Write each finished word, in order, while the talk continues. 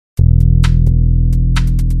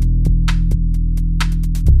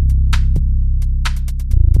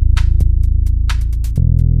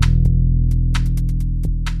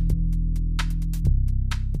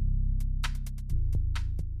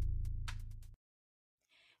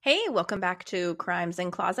Hey, welcome back to Crimes in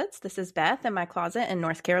Closets. This is Beth in my closet in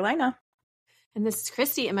North Carolina. And this is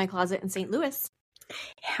Christy in my closet in St. Louis.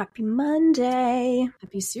 Happy Monday.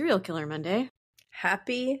 Happy Serial Killer Monday.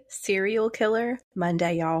 Happy Serial Killer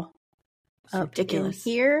Monday, y'all. Ridiculous.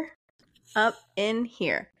 Up in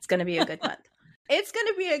here. It's going to be a good month. It's going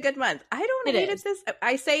to be a good month. I don't hate it.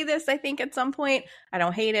 I say this, I think, at some point. I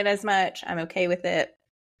don't hate it as much. I'm okay with it.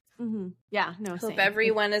 Mm-hmm. Yeah, no, Hope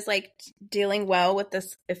everyone is dealing well with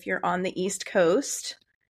this. If you're on the East Coast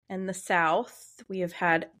and the South, we have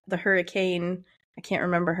had the hurricane. I can't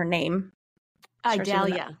remember her name.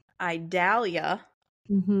 Idalia.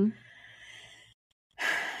 Mm-hmm.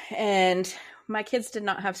 And my kids did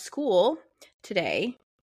not have school today.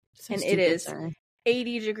 So and stupid, it is sorry.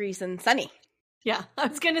 80 degrees and sunny. Yeah, I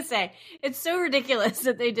was going to say, it's so ridiculous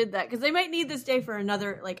that they did that because they might need this day for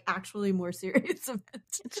another, actually more serious event.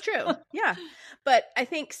 It's true. Yeah. But I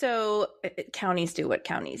think so. Counties do what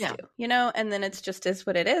counties do, and then it's just is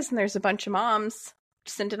what it is. And there's a bunch of moms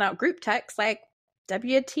sending out group texts like,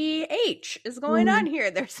 WTH is going on here.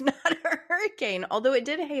 There's not a hurricane, although it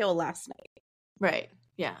did hail last night. Right.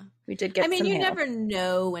 Yeah. We did get some you hail. never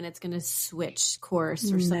know when it's going to switch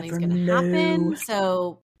course or something's going to happen.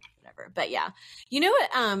 So whatever. But yeah. You know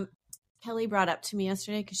what Kelly brought up to me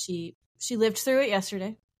yesterday because she lived through it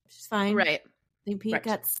yesterday. She's fine. Right. I think Pete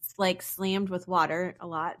got slammed with water a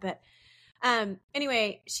lot. But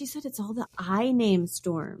anyway, she said it's all the I name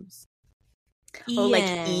storms. Oh,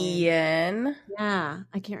 like Ian. Yeah,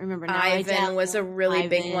 I can't remember now. Ivan was a really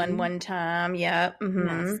big one time. Yeah. Mm-hmm.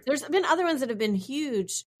 Yes. There's been other ones that have been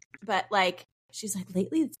huge, but she's like,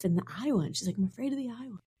 lately it's been the I one. She's like, I'm afraid of the I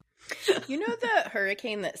one. You know, the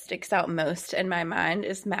hurricane that sticks out most in my mind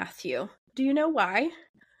is Matthew. Do you know why?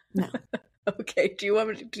 No. Okay. Do you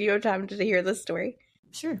have time to hear this story?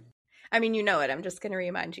 Sure. I mean, you know it. I'm just going to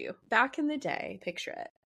remind you. Back in the day, picture it.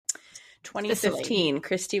 2015,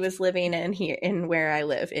 Christy was living in where I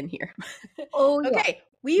live in here. Oh, yeah. Okay.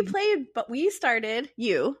 We started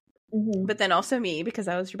but then also me, because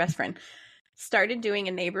I was your best friend, started doing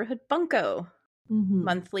a neighborhood bunco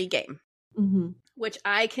monthly game, which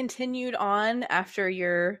I continued on after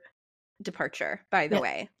your departure, by the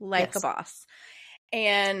way, a boss.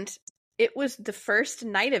 And it was the first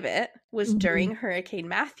night of it was during Hurricane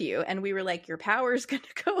Matthew. And we were like, your power's going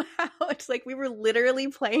to go out. We were literally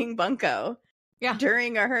playing bunco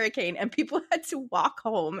during a hurricane and people had to walk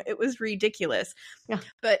home. It was ridiculous. Yeah.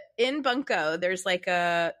 But in bunco, there's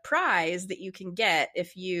a prize that you can get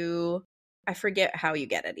if I forget how you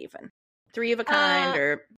get it even. 3 of a kind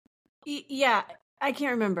or. Yeah, I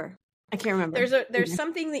can't remember. There's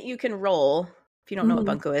something that you can roll. If you don't know what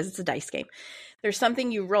bunco is, it's a dice game. There's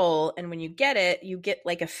something you roll, and when you get it, you get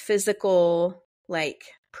a physical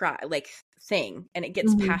thing, and it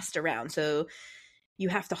gets passed around. So you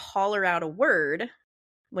have to holler out a word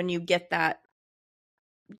when you get that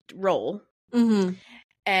roll, and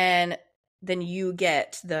then you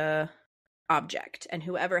get the object, and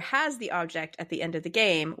whoever has the object at the end of the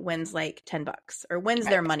game wins $10 or wins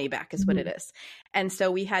their money back is what it is. And so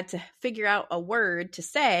we had to figure out a word to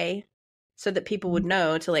say so that people would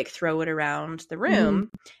know to throw it around the room.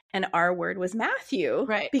 And our word was Matthew,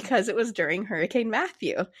 because it was during Hurricane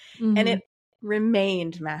Matthew. And it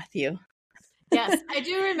remained Matthew. Yes, I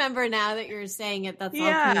do remember now that you're saying it. That's all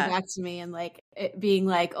coming back to me, and it being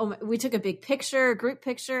oh, we took a big picture, group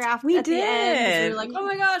picture after the end. We were oh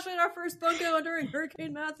my gosh, we had our first bunco during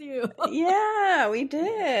Hurricane Matthew. Yeah, we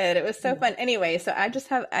did. It was so fun. Anyway, so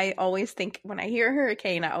I always think when I hear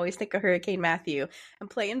hurricane, I always think of Hurricane Matthew. I'm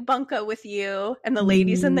playing bunco with you and the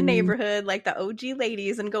ladies in the neighborhood, the OG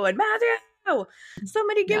ladies, and going, Matthew,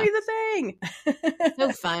 somebody give me the thing.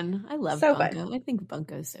 So fun. I love bunco. Fun. I think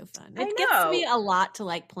bunco is so fun. It gets me a lot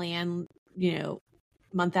to plan,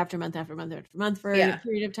 month after month after month after month for a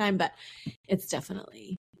period of time, but it's fun.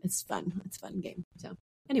 It's a fun game. So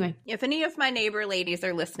anyway, if any of my neighbor ladies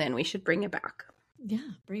are listening, we should bring it back. Yeah,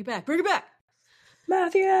 bring it back.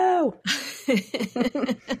 Matthew.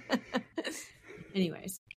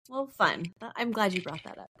 Anyways, well, fun. I'm glad you brought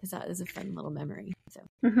that up because that is a fun little memory. So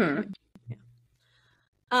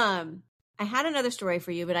I had another story for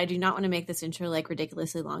you, but I do not want to make this intro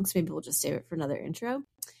ridiculously long, so maybe we'll just save it for another intro.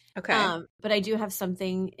 Okay. But I do have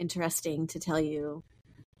something interesting to tell you.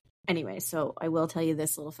 Anyway, so I will tell you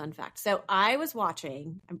this little fun fact. So I was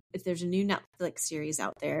watching, if there's a new Netflix series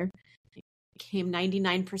out there, it became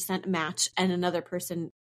 99% match, and another person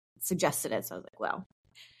suggested it. So I was like, well,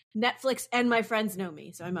 Netflix and my friends know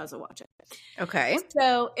me, so I might as well watch it. Okay.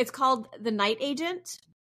 So it's called The Night Agent.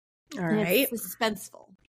 All right. It's suspenseful.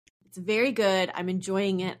 It's very good. I'm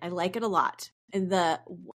enjoying it. I like it a lot. And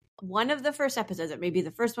one of the first episodes, it may be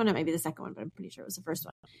the first one, it may be the second one, but I'm pretty sure it was the first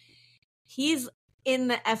one. He's in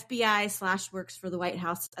the FBI / works for the White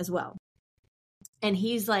House as well. And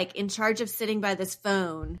he's like in charge of sitting by this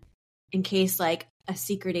phone in case like a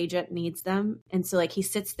secret agent needs them. And so like he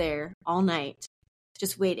sits there all night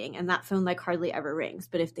just waiting, and that phone like hardly ever rings.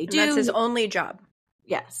 But if they do, that's his only job.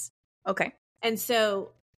 Yes. Okay. And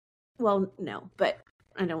so, well, no, but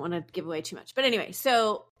I don't want to give away too much. But anyway,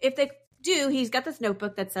 so if they do, he's got this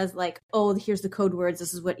notebook that says like, oh, here's the code words.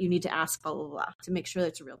 This is what you need to ask, blah, blah, blah, to make sure that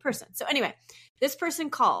it's a real person. So anyway, this person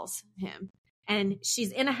calls him, and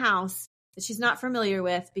she's in a house that she's not familiar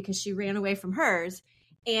with because she ran away from hers.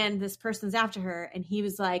 And this person's after her. And he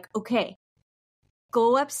was like, okay,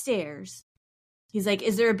 go upstairs. He's like,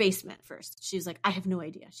 is there a basement first? She's like, I have no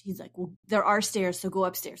idea. He's like, well, there are stairs. So go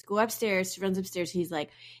upstairs. Go upstairs. She runs upstairs. He's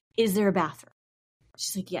like, is there a bathroom?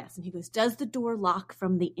 She's like, yes. And he goes, does the door lock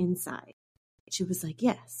from the inside? She was like,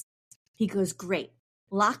 yes. He goes, great.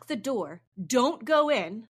 Lock the door. Don't go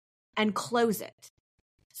in, and close it.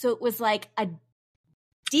 So it was like a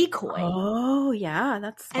decoy. Oh, yeah.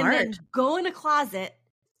 That's smart. And then go in a closet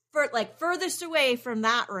for like furthest away from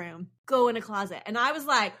that room. Go in a closet. And I was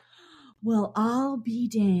like, well, I'll be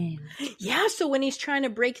damned. Yeah. So when he's trying to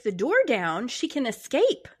break the door down, she can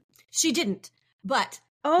escape. She didn't. But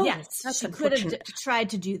oh, yes, she could have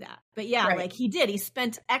tried to do that. But yeah, right. Like he did. He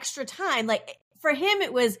spent extra time. Like for him,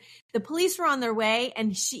 it was the police were on their way,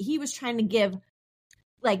 and he was trying to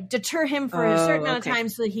deter him for a certain amount of time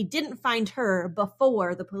so that he didn't find her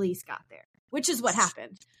before the police got there, which is what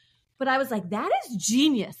happened. But I was like, that is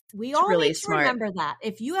genius. We all really need to remember that.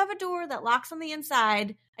 If you have a door that locks on the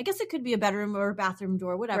inside, I guess it could be a bedroom or a bathroom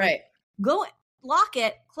door, whatever. Right. Go lock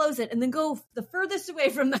it, close it, and then go the furthest away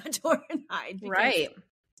from that door and hide. Right.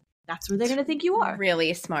 That's where they're going to think you are.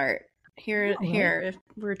 Really smart. Here,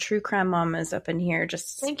 we're true crime mamas up in here,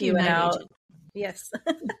 just spewing out. Agent. Yes.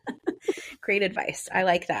 Great advice. I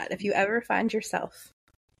like that. If you ever find yourself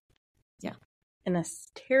in a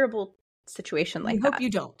terrible situation like that. I hope you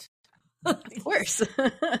don't. Of course.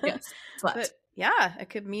 Yes. But yeah, it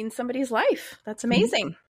could mean somebody's life. That's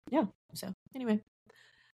amazing. Yeah. So anyway,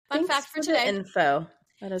 fun fact for today. Info.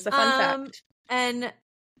 That is a fun fact. And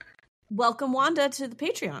welcome Wanda to the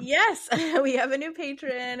Patreon. Yes, we have a new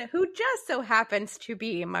patron who just so happens to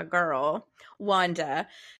be my girl, Wanda,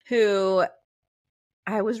 who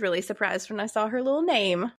I was really surprised when I saw her little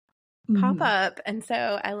name pop up. And so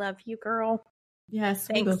I love you, girl. Yes.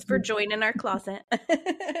 Thanks for joining our closet.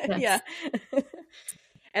 Yeah.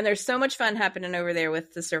 And there's so much fun happening over there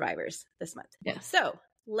with the survivors this month. Yeah. So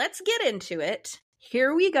let's get into it.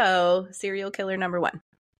 Here we go. Serial killer number 1.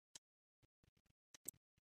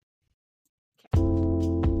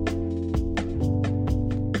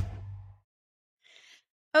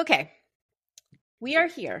 Okay. We are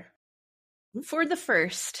here for the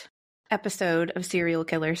first episode of Serial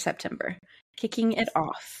Killer September. Kicking it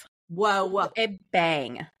off. Whoa. A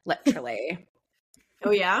bang, literally.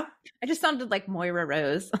 Oh, yeah? I just sounded like Moira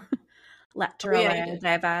Rose. Literally,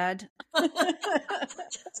 Davad.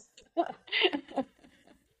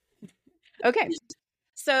 Okay.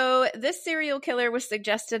 So this serial killer was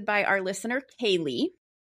suggested by our listener, Kaylee.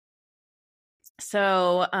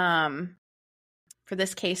 So for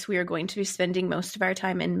this case, we are going to be spending most of our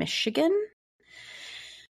time in Michigan.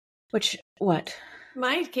 Which, what?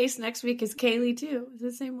 My case next week is Kaylee, too. Is it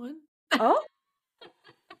the same one? Oh?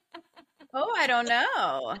 Oh, I don't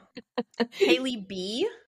know. Kaylee B?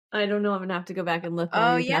 I don't know. I'm going to have to go back and look.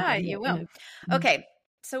 Oh, yeah, you will. Okay.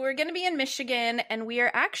 So we're going to be in Michigan, and we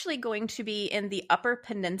are actually going to be in the Upper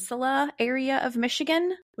Peninsula area of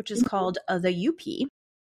Michigan, which is called the UP.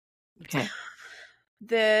 Okay.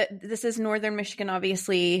 This is northern Michigan,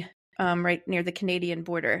 obviously, right near the Canadian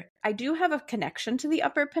border. I do have a connection to the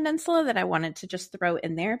Upper Peninsula that I wanted to just throw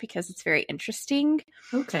in there because it's very interesting.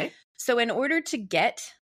 Okay. So in order to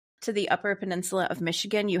get to the Upper Peninsula of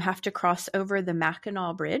Michigan, you have to cross over the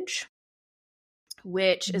Mackinac Bridge,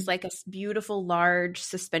 which is like a beautiful, large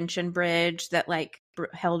suspension bridge that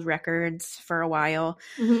held records for a while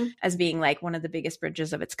as being like one of the biggest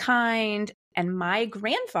bridges of its kind. And my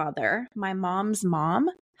grandfather, my mom's mom,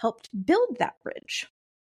 helped build that bridge.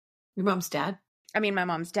 Your mom's dad? I mean, my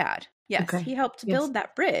mom's dad. Yes, okay. He helped build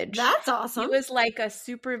that bridge. That's awesome. He was like a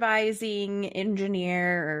supervising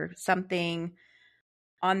engineer or something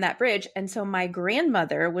on that bridge. And so my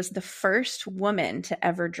grandmother was the first woman to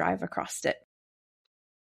ever drive across it.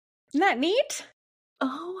 Isn't that neat?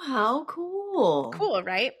 Oh, how cool. Cool,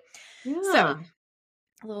 right? Yeah. So,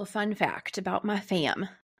 a little fun fact about my fam.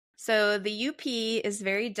 So, the UP is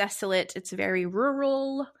very desolate. It's very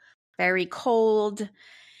rural, very cold.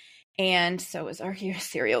 And so is our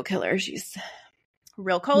serial killer. She's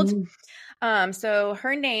real cold. So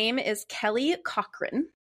her name is Kelly Cochran,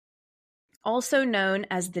 also known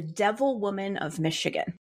as the Devil Woman of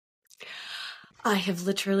Michigan. I have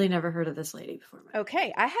literally never heard of this lady before.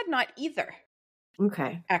 Okay, I had not either.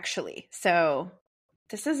 Okay. Actually. So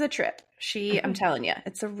this is a trip. I'm telling you,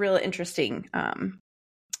 it's a real interesting,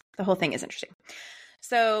 the whole thing is interesting.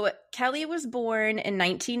 So Kelly was born in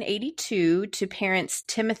 1982 to parents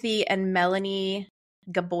Timothy and Melanie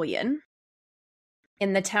Gaboyan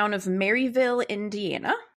in the town of Maryville,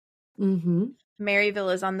 Indiana.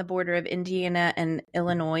 Maryville is on the border of Indiana and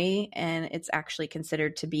Illinois, and it's actually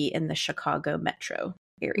considered to be in the Chicago metro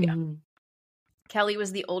area. Kelly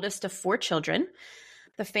was the oldest of 4 children.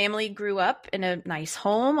 The family grew up in a nice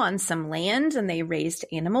home on some land, and they raised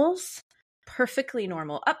animals. Perfectly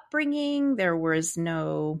normal upbringing. There was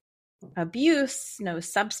no abuse, no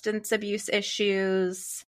substance abuse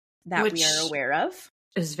issues that we are aware of.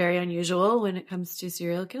 Is very unusual when it comes to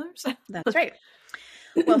serial killers. That's right.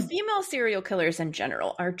 Well, female serial killers in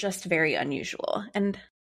general are just very unusual. And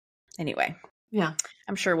anyway, yeah,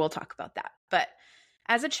 I'm sure we'll talk about that. But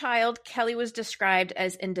as a child, Kelly was described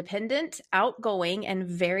as independent, outgoing, and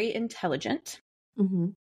very intelligent.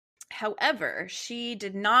 However, she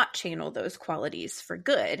did not channel those qualities for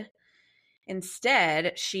good.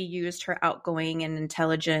 Instead, she used her outgoing and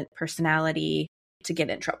intelligent personality to get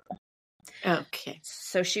in trouble. Okay.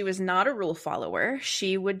 So she was not a rule follower.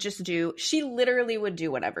 She literally would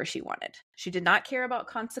do whatever she wanted. She did not care about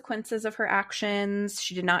consequences of her actions.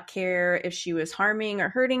 She did not care if she was harming or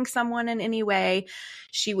hurting someone in any way.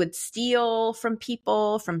 She would steal from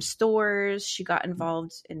people, from stores. She got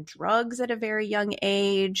involved in drugs at a very young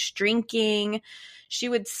age, drinking. She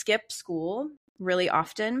would skip school really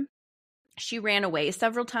often. She ran away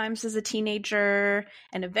several times as a teenager,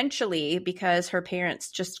 and eventually, because her parents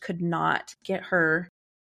just could not get her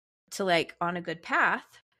to on a good path,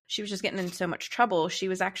 she was just getting in so much trouble. She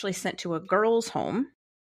was actually sent to a girls' home,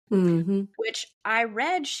 which I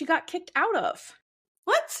read she got kicked out of.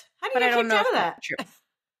 What? How do you get kicked out of that?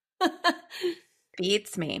 True.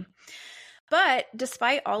 Beats me. But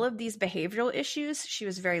despite all of these behavioral issues, she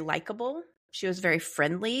was very likable. She was very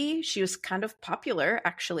friendly. She was kind of popular,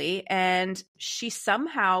 actually. And she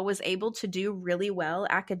somehow was able to do really well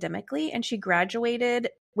academically. And she graduated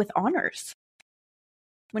with honors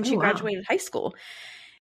when she graduated high school,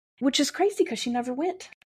 which is crazy because she never went.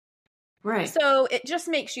 Right. So it just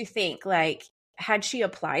makes you think, had she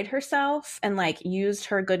applied herself and used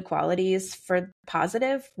her good qualities for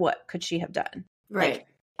positive, what could she have done? Right.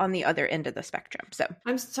 On the other end of the spectrum. So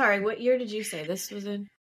I'm sorry, what year did you say this was in?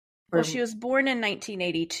 Well, she was born in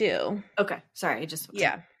 1982. Okay. Sorry.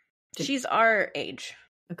 Yeah. She's our age.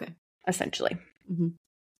 Okay. Essentially.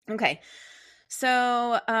 Okay.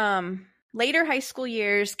 So, later high school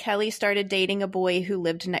years, Kelly started dating a boy who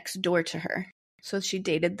lived next door to her. So she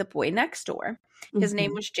dated the boy next door. His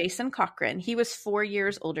name was Jason Cochran. He was 4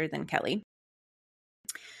 years older than Kelly.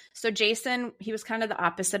 So Jason, he was kind of the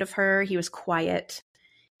opposite of her. He was quiet.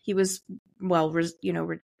 He was,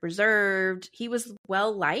 reserved. He was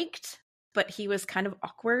well liked, but he was kind of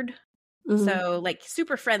awkward. So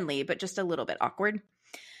super friendly, but just a little bit awkward.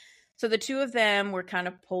 So the two of them were kind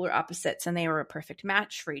of polar opposites, and they were a perfect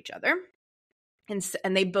match for each other.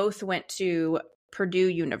 And they both went to Purdue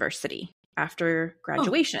University after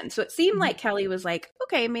graduation. So it seemed like Kelly was like,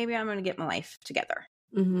 okay, maybe I'm going to get my life together.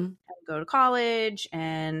 Go to college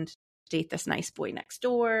and date this nice boy next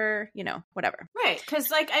door, whatever. Right.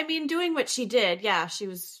 Because, doing what she did, yeah, she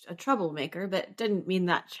was a troublemaker, but didn't mean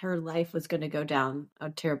that her life was going to go down a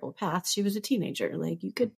terrible path. She was a teenager.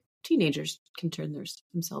 Teenagers can turn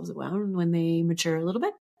themselves around when they mature a little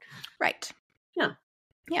bit. Right. Yeah.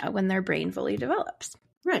 Yeah, when their brain fully develops.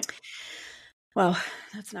 Right. Well,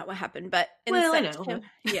 that's not what happened, but I know.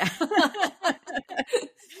 Yeah.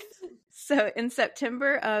 So in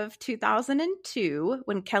September of 2002,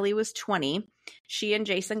 when Kelly was 20, she and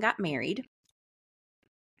Jason got married.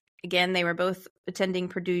 Again, they were both attending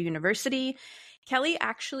Purdue University. Kelly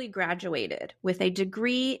actually graduated with a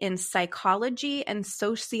degree in psychology and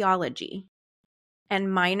sociology and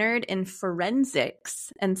minored in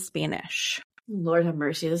forensics and Spanish. Lord have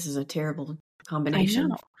mercy. This is a terrible combination. I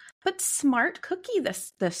know. But smart cookie,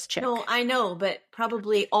 this chick. No, I know, but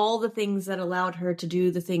probably all the things that allowed her to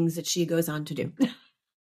do the things that she goes on to do.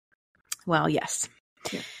 Well, yes.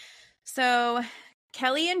 Yeah. So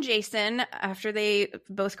Kelly and Jason, after they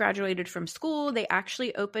both graduated from school, they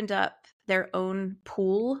actually opened up their own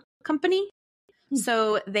pool company.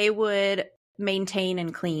 So they would maintain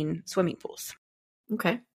and clean swimming pools.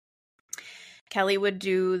 Okay. Kelly would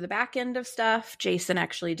do the back end of stuff. Jason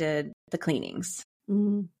actually did the cleanings.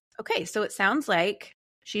 Mm-hmm. Okay, so it sounds like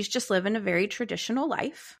she's just living a very traditional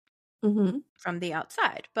life from the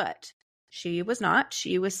outside, but she was not.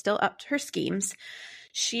 She was still up to her schemes.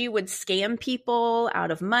 She would scam people out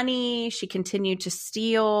of money. She continued to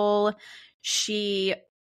steal. She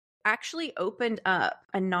actually opened up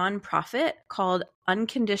a nonprofit called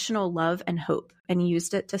Unconditional Love and Hope and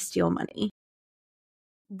used it to steal money.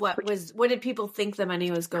 What did people think the money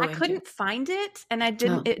was going to? I couldn't find it, and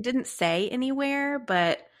it didn't say anywhere,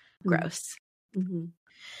 but gross. Mm-hmm.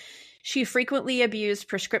 She frequently abused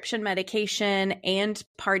prescription medication and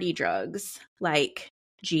party drugs like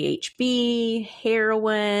GHB,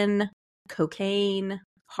 heroin, cocaine,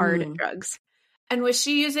 hard drugs. And was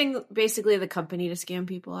she using basically the company to scam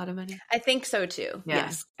people out of money? I think so too. Yeah.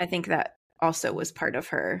 Yes. I think that also was part of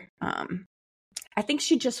her. I think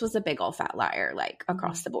she just was a big old fat liar, like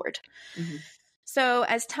across the board. Mm-hmm. So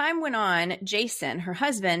as time went on, Jason, her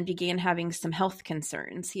husband, began having some health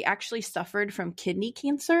concerns. He actually suffered from kidney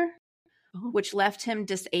cancer, which left him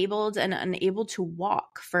disabled and unable to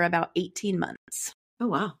walk for about 18 months. Oh,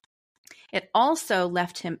 wow. It also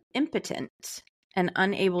left him impotent and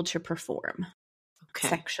unable to perform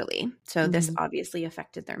sexually. So this obviously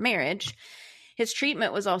affected their marriage. His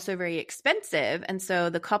treatment was also very expensive, and so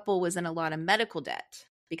the couple was in a lot of medical debt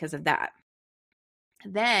because of that.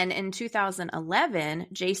 Then in 2011,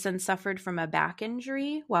 Jason suffered from a back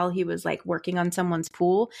injury while he was like working on someone's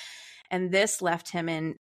pool, and this left him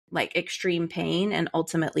in like extreme pain, and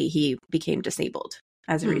ultimately he became disabled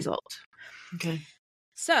as a result. Okay.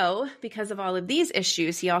 So because of all of these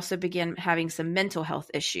issues, he also began having some mental health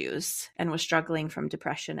issues and was struggling from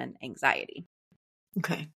depression and anxiety.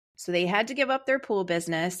 Okay. So they had to give up their pool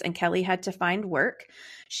business, and Kelly had to find work.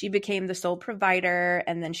 She became the sole provider,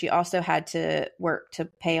 and then she also had to work to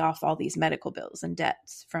pay off all these medical bills and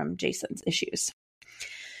debts from Jason's issues.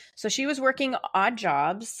 So she was working odd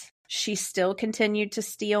jobs. She still continued to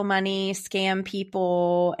steal money, scam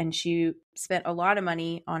people, and she spent a lot of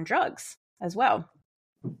money on drugs as well.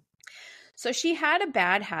 So she had a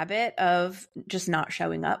bad habit of just not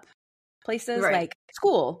showing up places like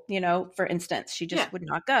school, for instance. She just would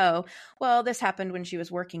not go. Well, this happened when she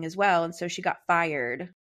was working as well. And so she got fired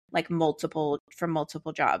from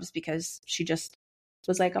multiple jobs because she just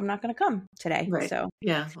was like, I'm not going to come today. Right. So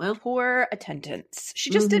well, poor attendance.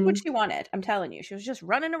 She just did what she wanted. I'm telling you, she was just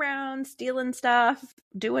running around, stealing stuff,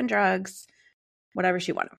 doing drugs, whatever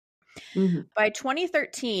she wanted. By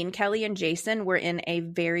 2013, Kelly and Jason were in a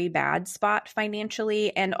very bad spot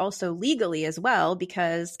financially and also legally as well,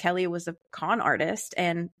 because Kelly was a con artist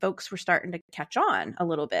and folks were starting to catch on a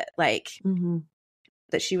little bit, like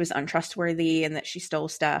that she was untrustworthy and that she stole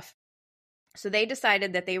stuff. So they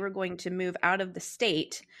decided that they were going to move out of the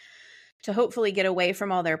state to hopefully get away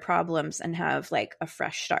from all their problems and have like a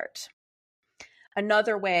fresh start.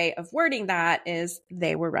 Another way of wording that is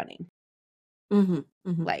they were running.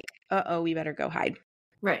 Like, we better go hide.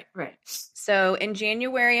 Right. So in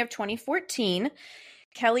January of 2014,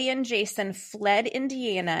 Kelly and Jason fled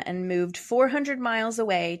Indiana and moved 400 miles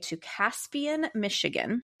away to Caspian,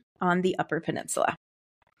 Michigan on the Upper Peninsula.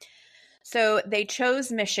 So they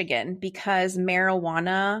chose Michigan because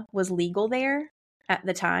marijuana was legal there at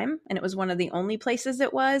the time, and it was one of the only places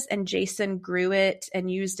it was, and Jason grew it and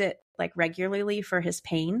used it like regularly for his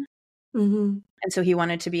pain. And so he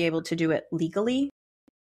wanted to be able to do it legally.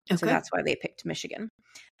 Okay. So that's why they picked Michigan.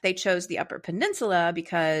 They chose the Upper Peninsula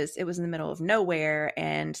because it was in the middle of nowhere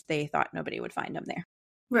and they thought nobody would find them there.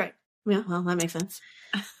 Right. Yeah, well, that makes sense.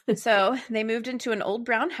 So they moved into an old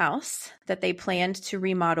brown house that they planned to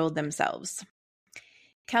remodel themselves.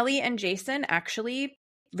 Kelly and Jason actually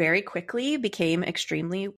very quickly became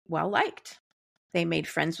extremely well-liked. They made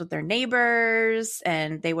friends with their neighbors,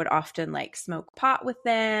 and they would often like smoke pot with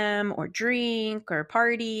them or drink or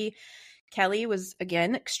party. Kelly was,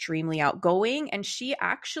 again, extremely outgoing, and she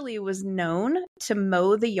actually was known to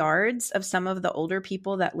mow the yards of some of the older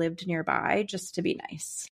people that lived nearby just to be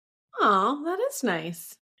nice. Oh, that is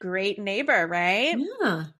nice. Great neighbor, right?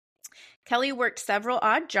 Yeah. Kelly worked several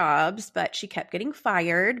odd jobs, but she kept getting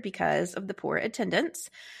fired because of the poor attendance.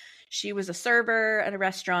 She was a server at a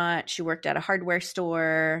restaurant. She worked at a hardware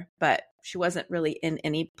store, but she wasn't really in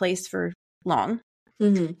any place for long,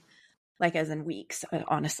 like as in weeks,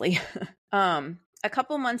 honestly. A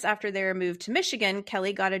couple months after they were moved to Michigan,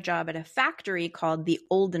 Kelly got a job at a factory called the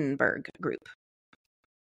Oldenburg Group.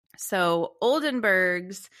 So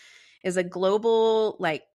Oldenburg's is a global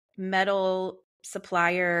like metal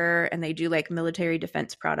supplier, and they do like military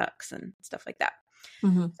defense products and stuff like that.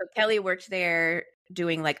 So Kelly worked there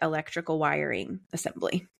doing like electrical wiring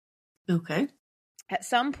assembly. Okay. At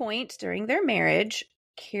some point during their marriage,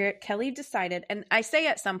 Kelly decided, and I say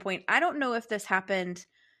at some point, I don't know if this happened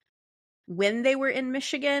when they were in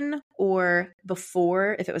Michigan or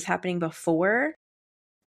before, if it was happening before.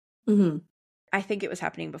 Mm-hmm. I think it was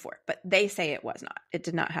happening before, but they say it was not. It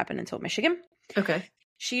did not happen until Michigan. Okay.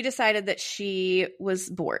 She decided that she was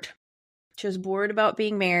bored. She was bored about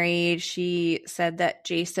being married. She said that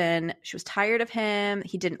Jason, she was tired of him.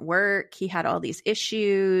 He didn't work. He had all these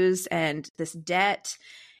issues and this debt,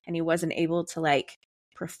 and he wasn't able to like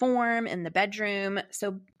perform in the bedroom.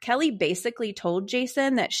 So Kelly basically told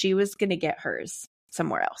Jason that she was going to get hers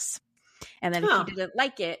somewhere else. And then if he didn't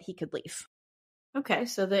like it, he could leave. Okay.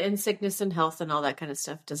 So the in sickness and health and all that kind of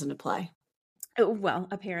stuff doesn't apply. Well,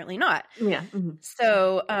 apparently not. Yeah. Mm-hmm.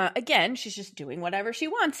 So again, she's just doing whatever she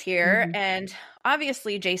wants here. Mm-hmm. And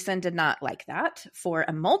obviously Jason did not like that for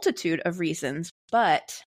a multitude of reasons,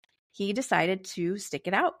 but he decided to stick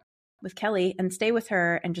it out with Kelly and stay with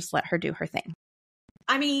her and just let her do her thing.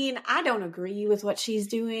 I mean, I don't agree with what she's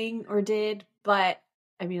doing or did, but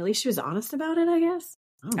I mean, at least she was honest about it, I guess.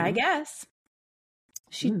 I guess.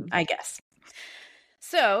 I guess.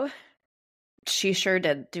 So she sure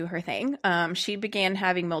did do her thing. She began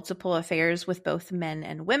having multiple affairs with both men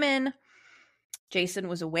and women. Jason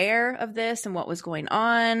was aware of this and what was going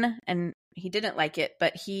on, and he didn't like it,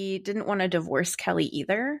 but he didn't want to divorce Kelly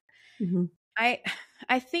either. Mm-hmm.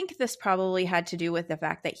 I think this probably had to do with the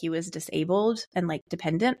fact that he was disabled and like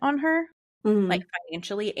dependent on her, like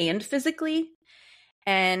financially and physically.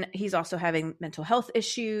 And he's also having mental health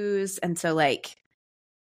issues. And so like,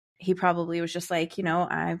 he probably was just like, you know,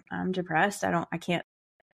 I'm depressed. I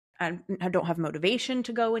don't have motivation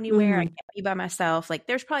to go anywhere. I can't be by myself. Like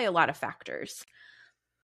there's probably a lot of factors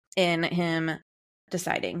in him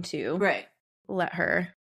deciding to let her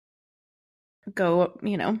go,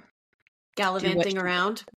 you know, gallivanting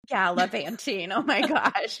around. Gallivanting. Oh my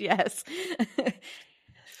gosh. Yes.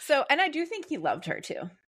 So, and I do think he loved her too.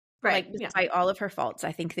 Right. Like despite all of her faults,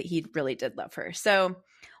 I think that he really did love her. So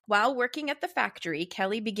while working at the factory,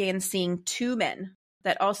 Kelly began seeing two men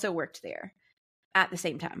that also worked there at the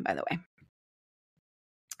same time, by the way.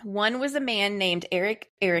 One was a man named Eric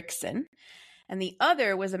Erickson, and the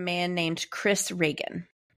other was a man named Chris Reagan.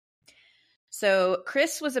 So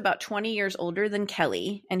Chris was about 20 years older than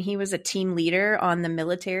Kelly, and he was a team leader on the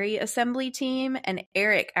military assembly team, and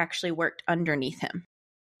Eric actually worked underneath him.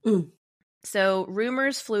 So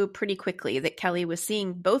rumors flew pretty quickly that Kelly was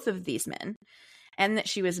seeing both of these men and that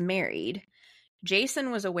she was married.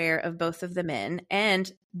 Jason was aware of both of the men,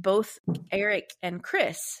 and both Eric and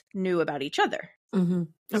Chris knew about each other. Okay.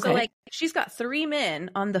 So like she's got three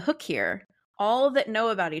men on the hook here, all that know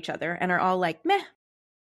about each other and are all like, meh.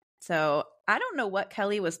 So I don't know what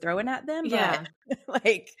Kelly was throwing at them, but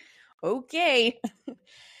like, okay.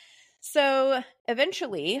 So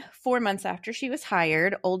eventually, 4 months after she was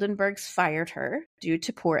hired, Oldenburgs fired her due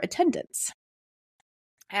to poor attendance.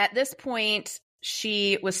 At this point,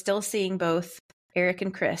 she was still seeing both Eric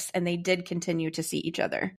and Chris, and they did continue to see each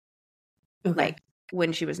other, like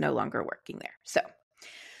when she was no longer working there. So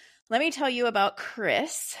let me tell you about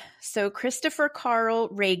Chris. So Christopher Carl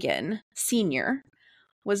Reagan Sr.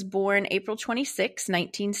 was born April 26,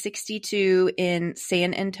 1962 in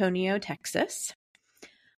San Antonio, Texas.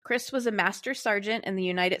 Chris was a master sergeant in the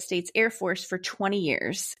United States Air Force for 20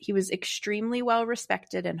 years. He was extremely well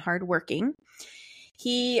respected and hardworking.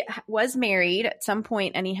 He was married at some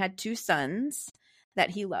point, and he had two sons that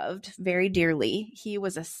he loved very dearly. He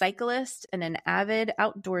was a cyclist and an avid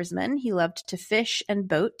outdoorsman. He loved to fish and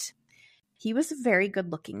boat. He was a very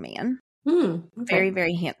good-looking man. Very,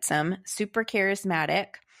 very handsome, super charismatic.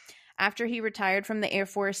 After he retired from the Air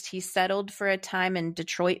Force, he settled for a time in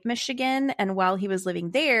Detroit, Michigan. And while he was living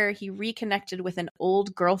there, he reconnected with an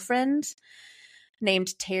old girlfriend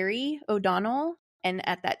named Terry O'Donnell. And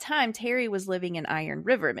at that time, Terry was living in Iron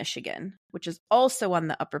River, Michigan, which is also on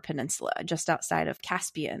the Upper Peninsula, just outside of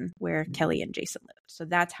Caspian, where Kelly and Jason lived. So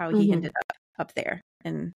that's how he ended up there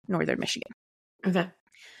in northern Michigan. Okay.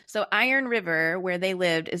 So Iron River, where they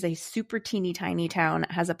lived, is a super teeny tiny town.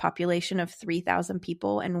 It has a population of 3,000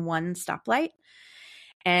 people and one stoplight.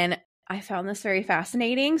 And I found this very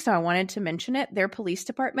fascinating, so I wanted to mention it. Their police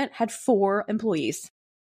department had 4 employees.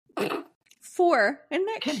 4. Isn't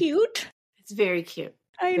that cute? It's very cute.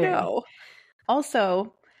 I know.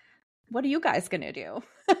 Also, what are you guys going to do?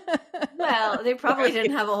 Well, they probably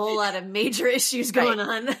didn't have a whole lot of major issues going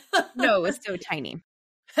on. No, it was so tiny.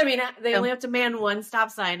 I mean, they only have to man one stop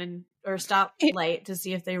sign or stop light to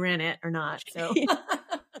see if they ran it or not. So,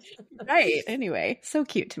 right. Anyway, so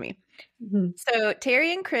cute to me. So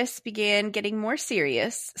Terry and Chris began getting more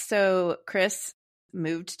serious. So Chris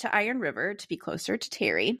moved to Iron River to be closer to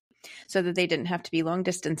Terry so that they didn't have to be long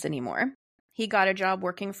distance anymore. He got a job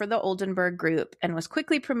working for the Oldenburg Group and was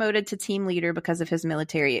quickly promoted to team leader because of his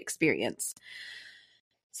military experience.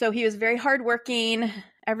 So he was very hardworking.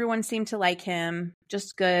 Everyone seemed to like him.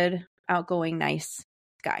 Just good, outgoing, nice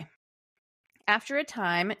guy. After a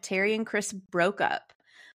time, Terry and Chris broke up,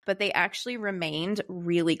 but they actually remained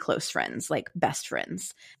really close friends, like best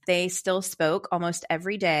friends. They still spoke almost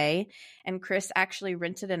every day, and Chris actually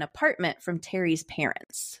rented an apartment from Terry's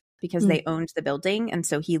parents because they owned the building, and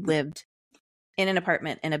so he lived in an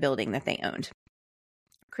apartment in a building that they owned.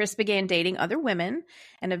 Chris began dating other women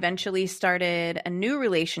and eventually started a new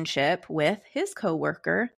relationship with his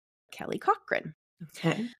coworker, Kelly Cochran.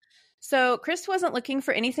 Okay. So Chris wasn't looking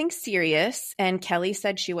for anything serious, and Kelly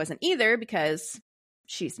said she wasn't either because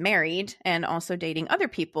she's married and also dating other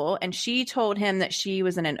people, and she told him that she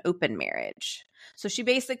was in an open marriage. So she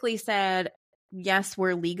basically said, yes,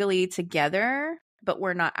 we're legally together, but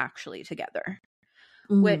we're not actually together,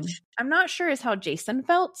 which I'm not sure is how Jason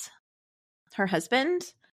felt, her husband,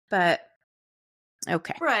 but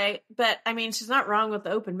okay. Right. But I mean, she's not wrong with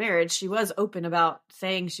the open marriage. She was open about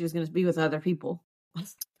saying she was going to be with other people.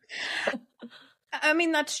 I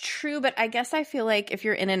mean, that's true, but I guess I feel like if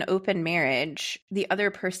you're in an open marriage, the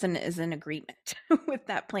other person is in agreement with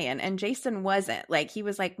that plan. And Jason wasn't. Like, he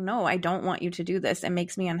was like, no, I don't want you to do this. It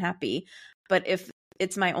makes me unhappy. But if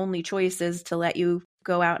it's my only choice is to let you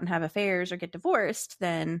go out and have affairs or get divorced,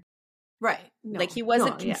 then right. No, like he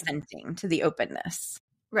wasn't consenting to the openness.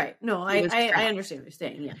 Right. No, I understand what you're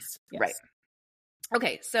saying. Yes. Right.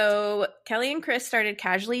 Okay. So Kelly and Chris started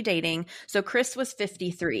casually dating. So Chris was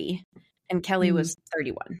 53 and Kelly was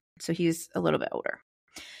 31. So he's a little bit older.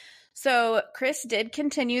 So Chris did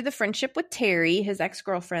continue the friendship with Terry, his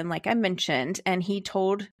ex-girlfriend, like I mentioned, and he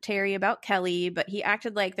told Terry about Kelly, but he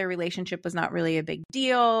acted like their relationship was not really a big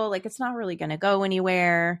deal. Like, it's not really going to go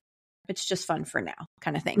anywhere. It's just fun for now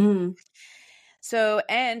kind of thing. So,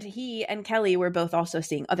 and he and Kelly were both also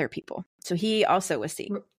seeing other people. So he also was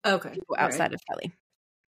seeing people outside of Kelly.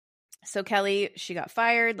 So Kelly, she got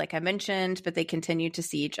fired, like I mentioned, but they continued to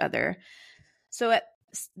see each other. So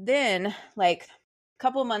then, like a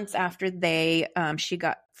couple months after she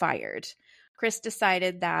got fired, Chris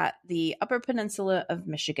decided that the Upper Peninsula of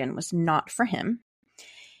Michigan was not for him.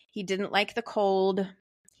 He didn't like the cold.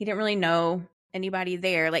 He didn't really know anybody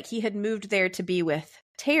there. Like, he had moved there to be with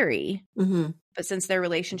Terry, but since their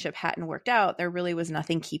relationship hadn't worked out, there really was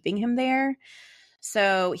nothing keeping him there.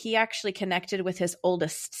 So he actually connected with his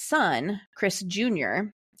oldest son, Chris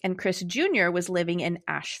Jr., and Chris Jr. was living in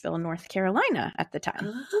Asheville, North Carolina at the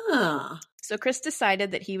time. So Chris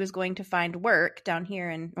decided that he was going to find work down here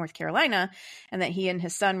in North Carolina and that he and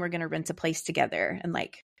his son were going to rent a place together and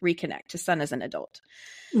like reconnect. His son is an adult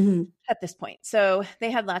at this point. So they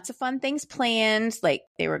had lots of fun things planned. Like,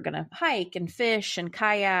 they were going to hike and fish and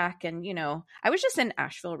kayak. And, you know, I was just in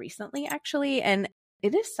Asheville recently, actually, and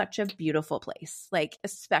it is such a beautiful place. Like,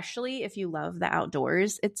 especially if you love the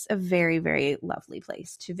outdoors, it's a very, very lovely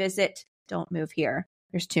place to visit. Don't move here.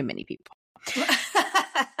 There's too many people.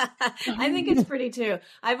 I think it's pretty too.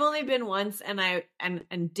 I've only been once, and I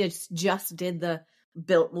just did the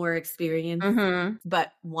Biltmore experience,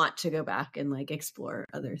 but want to go back and like explore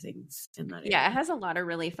other things in that area. Yeah, it has a lot of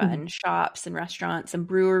really fun shops and restaurants and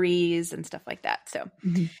breweries and stuff like that. So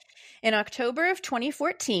in October of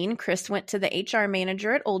 2014, Chris went to the HR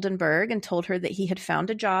manager at Oldenburg and told her that he had found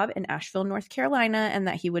a job in Asheville, North Carolina, and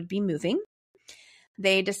that he would be moving.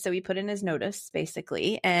 So he put in his notice,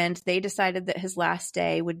 basically, and they decided that his last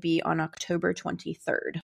day would be on October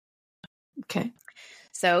 23rd. Okay.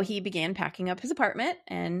 So he began packing up his apartment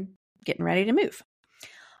and getting ready to move.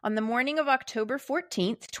 On the morning of October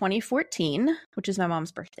 14th, 2014, which is my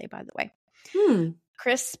mom's birthday, by the way,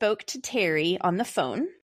 Chris spoke to Terry on the phone,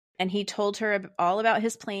 and he told her all about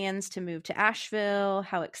his plans to move to Asheville,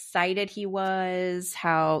 how excited he was,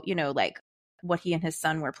 how, you know, like what he and his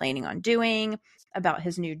son were planning on doing, about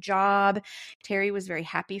his new job. Terry was very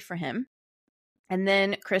happy for him. And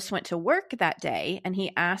then Chris went to work that day, and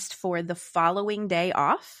he asked for the following day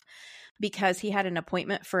off because he had an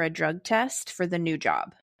appointment for a drug test for the new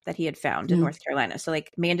job that he had found in North Carolina. So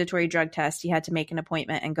like mandatory drug test, he had to make an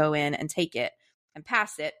appointment and go in and take it and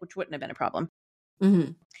pass it, which wouldn't have been a problem.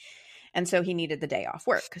 And so he needed the day off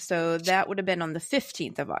work. So that would have been on the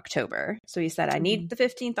 15th of October. So he said, I need the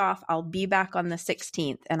 15th off. I'll be back on the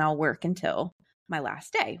 16th and I'll work until my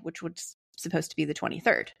last day, which was supposed to be the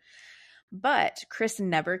 23rd. But Chris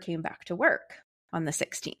never came back to work on the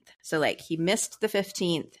 16th. So like he missed the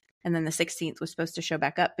 15th and then the 16th was supposed to show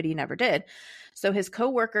back up, but he never did. So his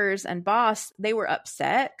coworkers and boss, they were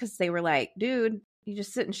upset because they were like, dude, you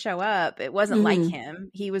just didn't show up. It wasn't like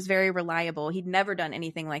him. He was very reliable. He'd never done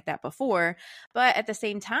anything like that before. But at the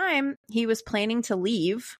same time, he was planning to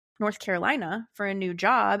leave North Carolina for a new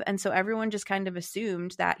job. And so everyone just kind of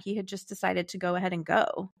assumed that he had just decided to go ahead and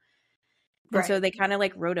go. And so they kind of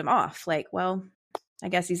like wrote him off. Like, well, I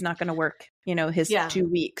guess he's not going to work, his 2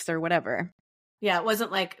 weeks or whatever. Yeah. It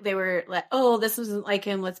wasn't like they were like, oh, this isn't like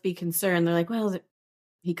him. Let's be concerned. They're like, well,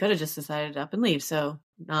 he could have just decided to up and leave. So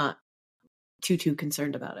not too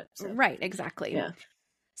concerned about it. So. Right. Exactly. Yeah.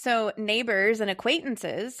 So neighbors and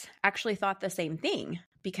acquaintances actually thought the same thing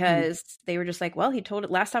because they were just like, well,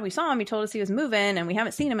 last time we saw him, he told us he was moving and we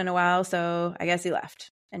haven't seen him in a while. So I guess he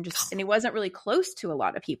left and he wasn't really close to a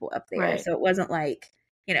lot of people up there. Right. So it wasn't like,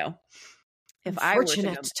 if I were to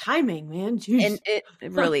unfortunate timing, man. Jeez. And it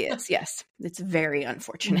really is. Yes. It's very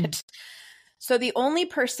unfortunate. So the only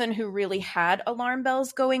person who really had alarm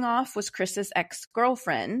bells going off was Chris's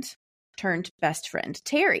ex-girlfriend turned best friend,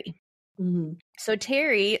 Terry. So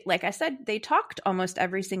Terry, like I said, they talked almost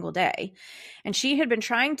every single day. And she had been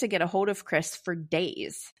trying to get a hold of Chris for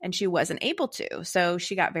days and she wasn't able to. So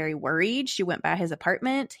she got very worried. She went by his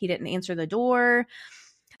apartment. He didn't answer the door.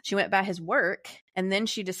 She went by his work. And then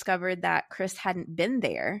she discovered that Chris hadn't been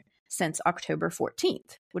there since October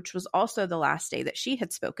 14th, which was also the last day that she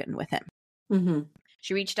had spoken with him.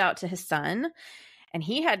 She reached out to his son and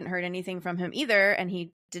he hadn't heard anything from him either. And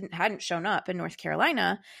he hadn't shown up in North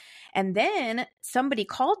Carolina. And then somebody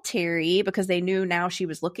called Terry because they knew now she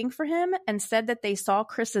was looking for him and said that they saw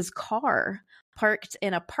Chris's car parked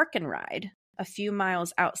in a park and ride a few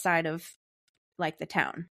miles outside of like the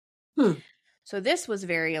town. So this was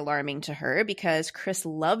very alarming to her because Chris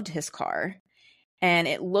loved his car and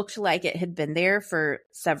it looked like it had been there for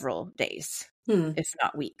several days, if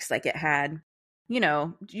not weeks. Like it had,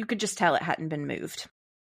 you could just tell it hadn't been moved.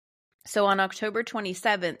 So on October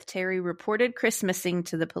 27th, Terry reported Chris missing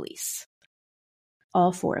to the police.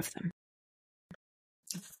 All 4 of them.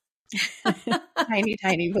 Tiny,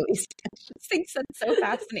 tiny police. I just think that's so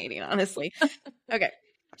fascinating, honestly. Okay.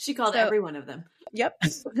 She called every one of them. Yep.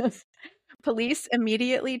 Police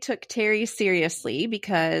immediately took Terry seriously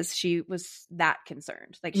because she was that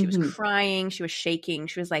concerned. Like she was crying, she was shaking.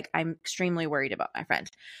 She was like, I'm extremely worried about my friend.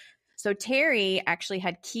 So Terry actually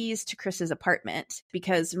had keys to Chris's apartment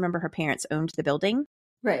because remember her parents owned the building.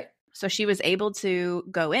 Right. So she was able to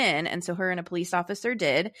go in. And so her and a police officer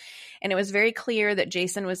did. And it was very clear that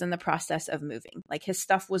Jason was in the process of moving. Like his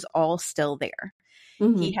stuff was all still there.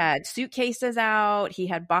 He had suitcases out. He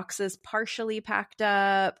had boxes partially packed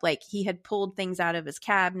up. Like he had pulled things out of his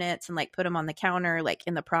cabinets and like put them on the counter, like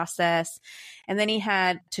in the process. And then he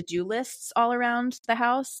had to-do lists all around the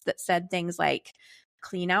house that said things like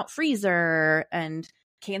clean out freezer and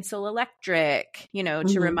cancel electric,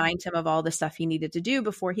 to remind him of all the stuff he needed to do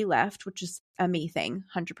before he left, which is a me thing,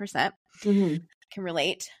 100%. Can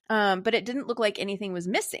relate. But it didn't look like anything was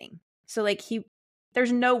missing. So like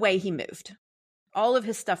there's no way he moved. All of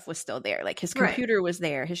his stuff was still there. Like his computer was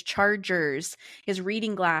there, his chargers, his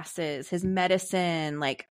reading glasses, his medicine,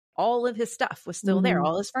 like all of his stuff was still there,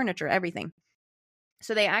 all his furniture, everything.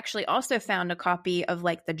 So they actually also found a copy of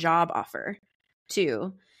like the job offer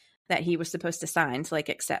too that he was supposed to sign to like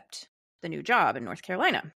accept the new job in North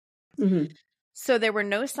Carolina. So there were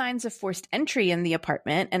no signs of forced entry in the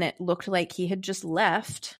apartment and it looked like he had just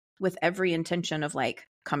left with every intention of like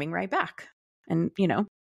coming right back and,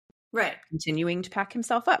 continuing to pack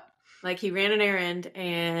himself up. Like he ran an errand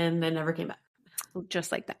and then never came back.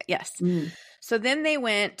 Just like that. Yes. So then they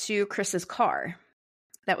went to Chris's car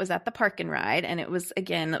that was at the park and ride. And it was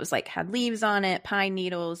like had leaves on it, pine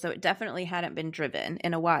needles. So it definitely hadn't been driven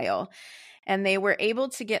in a while. And they were able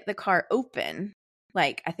to get the car open.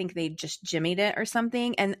 Like, I think they just jimmied it or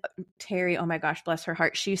something. And Terry, oh my gosh, bless her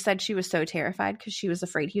heart. She said she was so terrified because she was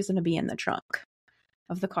afraid he was going to be in the trunk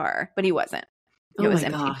of the car, but he wasn't. It was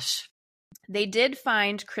empty. Gosh. They did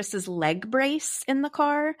find Chris's leg brace in the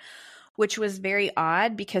car, which was very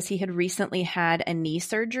odd because he had recently had a knee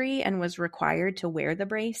surgery and was required to wear the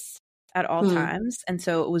brace at all times. And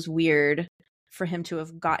so it was weird for him to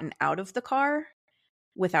have gotten out of the car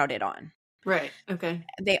without it on. Right. Okay.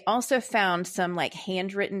 They also found some like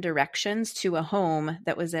handwritten directions to a home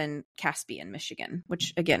that was in Caspian, Michigan,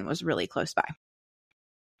 which again was really close by.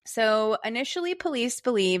 So initially police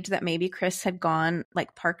believed that maybe Chris had gone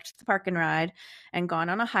like parked the park and ride and gone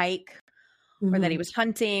on a hike or that he was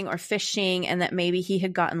hunting or fishing and that maybe he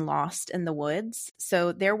had gotten lost in the woods.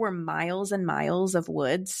 So there were miles and miles of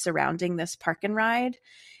woods surrounding this park and ride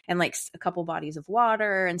and like a couple bodies of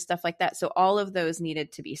water and stuff like that. So all of those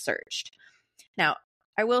needed to be searched. Now,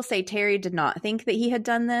 I will say Terry did not think that he had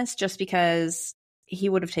done this just because he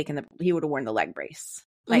would have worn the leg brace.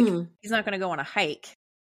 Like, he's not going to go on a hike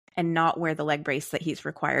and not wear the leg brace that he's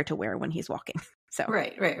required to wear when he's walking. So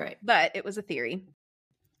right. But it was a theory.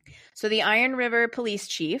 So the Iron River police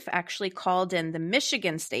chief actually called in the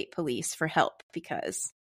Michigan State Police for help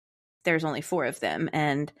because there's only 4 of them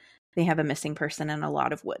and they have a missing person in a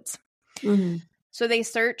lot of woods. So they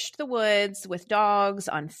searched the woods with dogs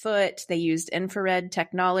on foot. They used infrared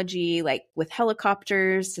technology, like with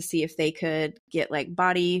helicopters, to see if they could get like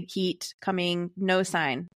body heat coming. No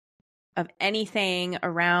sign of anything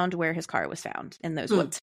around where his car was found in those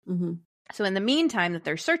woods. So in the meantime that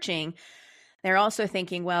they're searching, they're also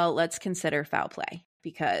thinking, well, let's consider foul play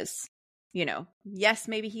because, you know, yes,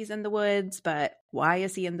 maybe he's in the woods, but why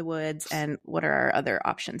is he in the woods? And what are our other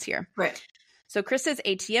options here? Right. So Chris's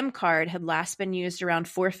ATM card had last been used around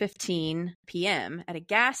 4:15 p.m. at a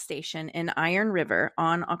gas station in Iron River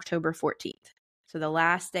on October 14th. So the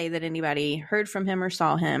last day that anybody heard from him or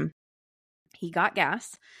saw him, he got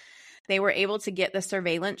gas. They were able to get the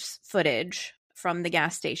surveillance footage from the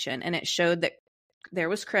gas station, and it showed that there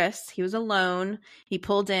was Chris. He was alone. He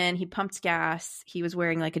pulled in. He pumped gas. He was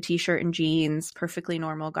wearing like a t-shirt and jeans, perfectly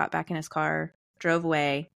normal, got back in his car, drove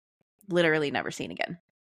away, literally never seen again.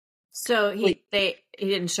 So he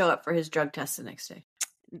didn't show up for his drug test the next day.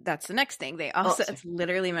 That's the next thing. They also, it's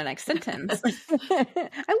literally my next sentence. I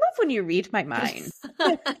love when you read my mind.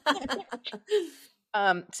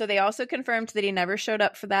 So they also confirmed that he never showed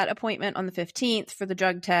up for that appointment on the 15th for the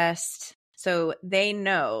drug test. So they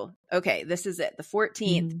know, okay, this is it. The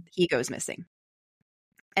 14th, he goes missing.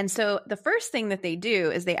 And so the first thing that they do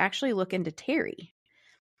is they actually look into Terry,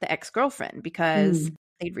 the ex-girlfriend, because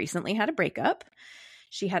they'd recently had a breakup.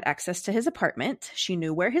 She had access to his apartment. She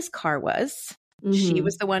knew where his car was. She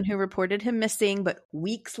was the one who reported him missing, but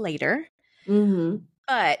weeks later.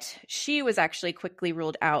 But she was actually quickly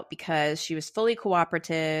ruled out because she was fully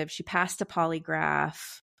cooperative. She passed a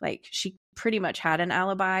polygraph. Like, she pretty much had an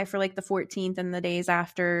alibi for like the 14th and the days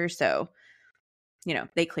after. So, you know,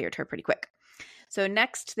 they cleared her pretty quick. So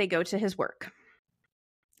next they go to his work.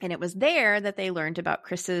 And it was there that they learned about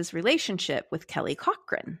Chris's relationship with Kelly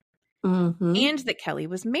Cochran. And that Kelly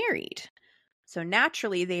was married. So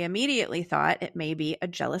naturally, they immediately thought it may be a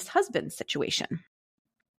jealous husband situation.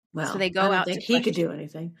 Well, so they go I don't out think to he could do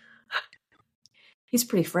anything. He's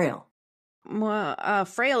pretty frail. Well,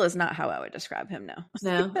 frail is not how I would describe him, no.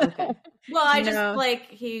 No? Okay. Well, I just like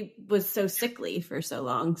he was so sickly for so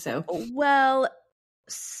long, so. Well,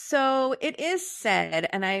 so it is said,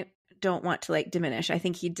 and I don't want to like diminish. I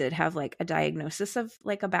think he did have like a diagnosis of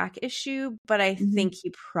like a back issue, but I think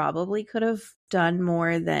he probably could have done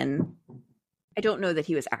more than. I don't know that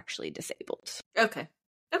he was actually disabled. Okay.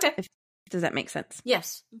 Does that make sense?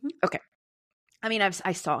 Yes. Okay. I mean,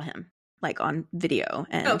 I saw him like on video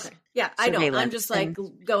and yeah, I know. I'm just like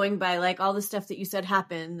going by like all the stuff that you said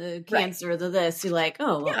happened, the cancer, the this. You're like,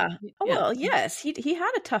 oh, well, yeah. Well, yes, he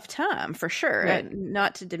had a tough time for sure. Right.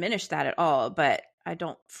 Not to diminish that at all, but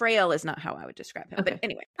frail is not how I would describe him. But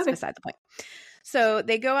anyway, that's beside the point. So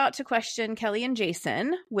they go out to question Kelly and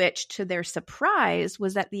Jason, which to their surprise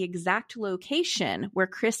was at the exact location where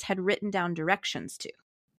Chris had written down directions to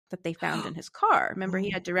that they found in his car. Remember, he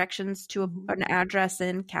had directions to an address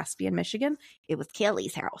in Caspian, Michigan. It was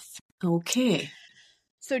Kelly's house. Okay.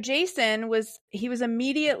 So Jason was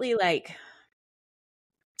immediately like,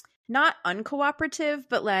 not uncooperative,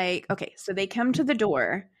 but like, okay, so they come to the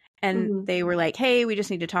door and they were like, hey, we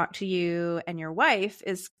just need to talk to you. And your wife,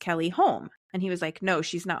 is Kelly home? And he was like, no,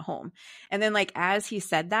 she's not home. And then like, as he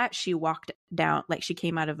said that, she walked down, like she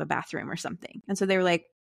came out of a bathroom or something. And so they were like,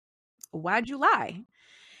 why'd you lie?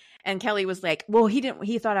 And Kelly was like, well,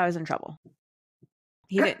 he thought I was in trouble.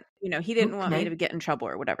 He didn't want me to get in trouble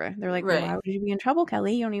or whatever. They're like, well, why would you be in trouble,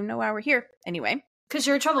 Kelly? You don't even know why we're here. Anyway. Because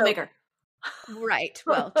you're a troublemaker. Right.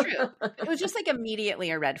 Well, true. It was just like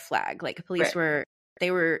immediately a red flag. Like police were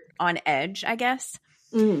on edge, I guess.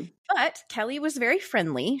 But Kelly was very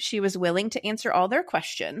friendly. She was willing to answer all their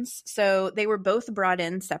questions. So they were both brought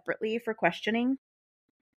in separately for questioning.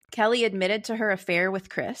 Kelly admitted to her affair with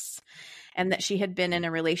Chris and that she had been in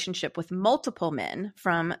a relationship with multiple men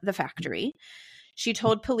from the factory. She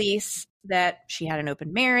told police that she had an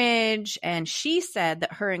open marriage, and she said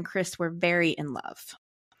that her and Chris were very in love.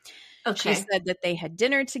 Okay. She said that they had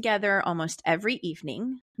dinner together almost every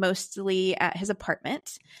evening, mostly at his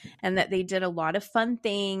apartment, and that they did a lot of fun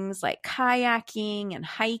things like kayaking and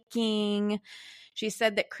hiking. She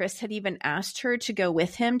said that Chris had even asked her to go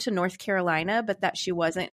with him to North Carolina, but that she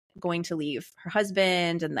wasn't going to leave her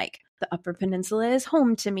husband, and like the Upper Peninsula is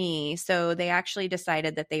home to me. So they actually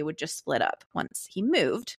decided that they would just split up once he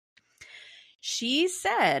moved. She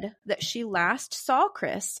said that she last saw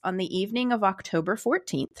Chris on the evening of October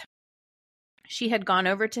 14th. She had gone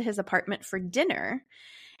over to his apartment for dinner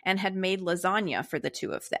and had made lasagna for the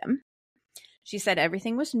two of them. She said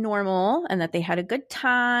everything was normal and that they had a good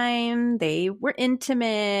time. They were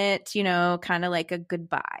intimate, you know, kind of like a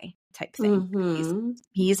goodbye type thing. Mm-hmm.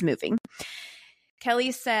 He's moving.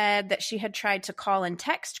 Kelly said that she had tried to call and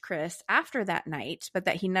text Chris after that night, but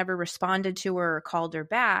that he never responded to her or called her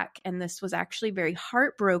back. And this was actually very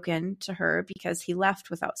heartbroken to her because he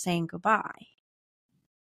left without saying goodbye.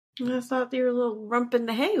 I thought your little rump in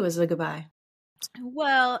the hay was a goodbye.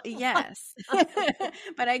 Well, yes.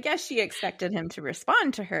 But I guess she expected him to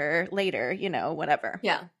respond to her later, you know, whatever.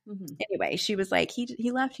 Yeah. Mm-hmm. Anyway, she was like,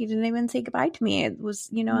 he left. He didn't even say goodbye to me. It was,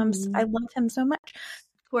 you know, I love him so much.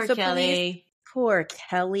 Poor Kelly. Poor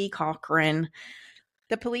Kelly Cochran.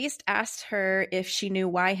 The police asked her if she knew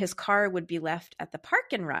why his car would be left at the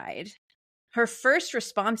park and ride. Her first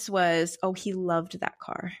response was, oh, he loved that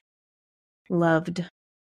car. Loved.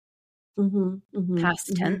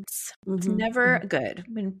 Past tense. It's never good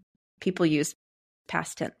when people use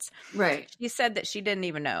past tense. Right. She said that she didn't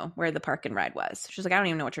even know where the park and ride was. She's like, I don't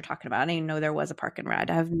even know what you're talking about. I didn't even know there was a park and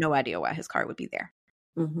ride. I have no idea why his car would be there.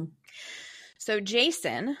 So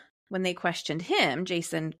Jason, when they questioned him,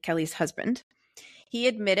 Jason, Kelly's husband, he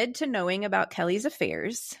admitted to knowing about Kelly's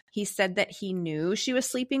affairs. He said that he knew she was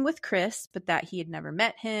sleeping with Chris, but that he had never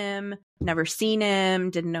met him, never seen him,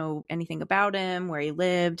 didn't know anything about him, where he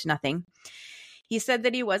lived, nothing. He said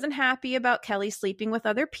that he wasn't happy about Kelly sleeping with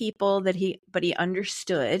other people, but he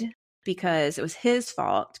understood because it was his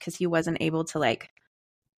fault because he wasn't able to like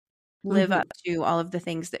live up to all of the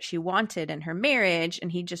things that she wanted in her marriage, and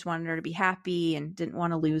he just wanted her to be happy and didn't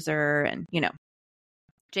want to lose her, and you know.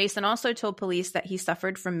 Jason also told police that he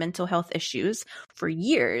suffered from mental health issues for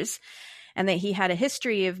years and that he had a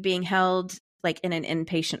history of being held like in an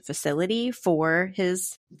inpatient facility for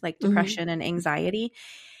his like depression and anxiety.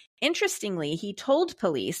 Interestingly, he told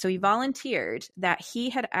police, so he volunteered, that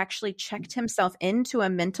he had actually checked himself into a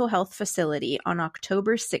mental health facility on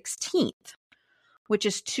October 16th, which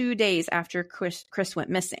is 2 days after Chris went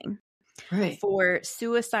missing, for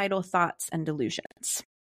suicidal thoughts and delusions.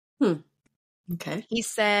 Okay. He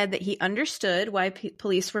said that he understood why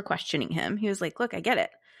police were questioning him. He was like, look, I get it.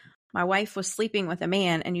 My wife was sleeping with a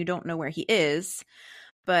man and you don't know where he is.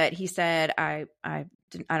 But he said, I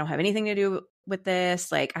don't have anything to do with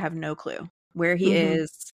this. Like, I have no clue where he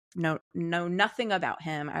is. Know nothing about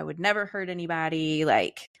him. I would never hurt anybody.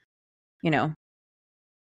 Like, you know,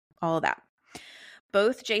 all of that.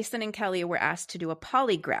 Both Jason and Kelly were asked to do a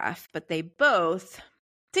polygraph, but they both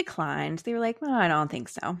declined. They were like, oh, I don't think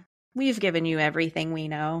so. We've given you everything we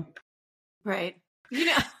know. Right. You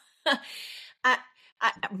know,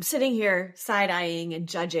 I'm sitting here side-eyeing and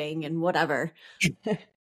judging and whatever.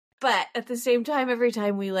 But at the same time, every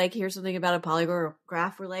time we like hear something about a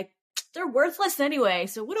polygraph, we're like, they're worthless anyway.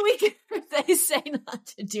 So what do we care if they say not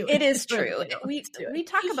to do it? It is true. We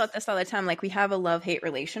talk about this all the time. Like we have a love-hate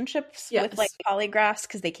relationships with like polygraphs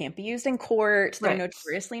because they can't be used in court. They're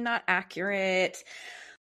notoriously not accurate.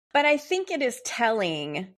 But I think it is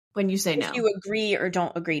telling when you say no, if you agree or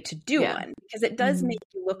don't agree to do one, because it does make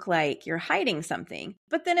you look like you're hiding something.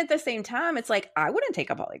 But then at the same time, it's like, I wouldn't take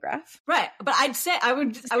a polygraph. Right. But I'd say, I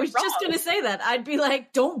was just going to say that. I'd be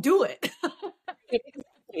like, don't do it.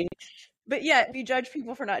 But yeah, we judge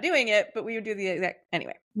people for not doing it, but we would do the exact,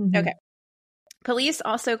 anyway. Okay. Police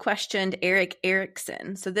also questioned Eric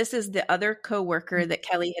Erickson. So this is the other coworker that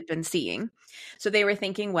Kelly had been seeing. So they were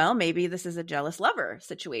thinking, well, maybe this is a jealous lover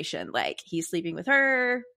situation. Like he's sleeping with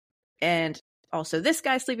her and also this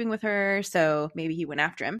guy's sleeping with her. So maybe he went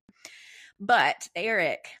after him. But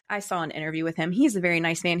Eric, I saw an interview with him. He's a very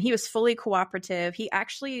nice man. He was fully cooperative. He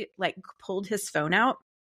actually like pulled his phone out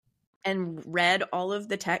and read all of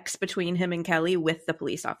the texts between him and Kelly with the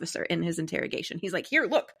police officer in his interrogation. He's like, here,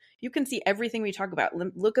 look, you can see everything we talk about.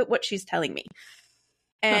 Look at what she's telling me.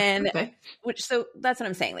 And so that's what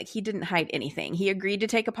I'm saying. Like he didn't hide anything. He agreed to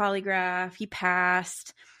take a polygraph. He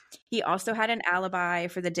passed. He also had an alibi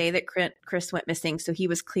for the day that Chris went missing. So he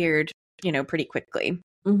was cleared, you know, pretty quickly.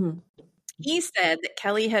 He said that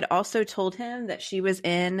Kelly had also told him that she was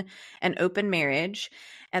in an open marriage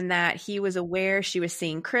and that he was aware she was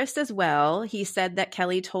seeing Chris as well. He said that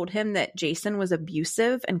Kelly told him that Jason was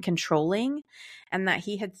abusive and controlling and that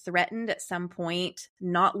he had threatened at some point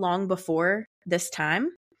not long before this time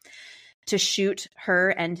to shoot her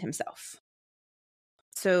and himself.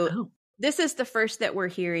 So this is the first that we're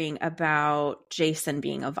hearing about Jason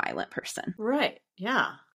being a violent person. Right.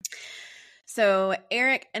 Yeah. So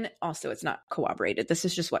Eric, and also it's not corroborated. This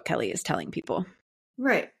is just what Kelly is telling people.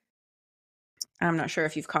 Right. I'm not sure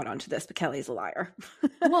if you've caught on to this, but Kelly's a liar.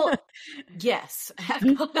 Well, yes, I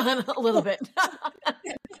have caught on a little bit.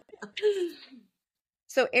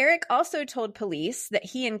 So Eric also told police that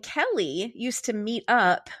he and Kelly used to meet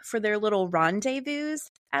up for their little rendezvous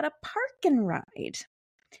at a park and ride.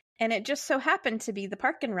 And it just so happened to be the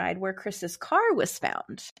park and ride where Chris's car was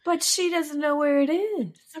found. But she doesn't know where it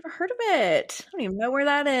is. Never heard of it. I don't even know where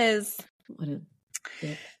that is. What a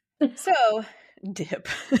dip. So, dip.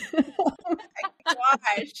 Oh my gosh.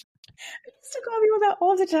 I used to call people that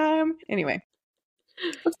all the time. Anyway,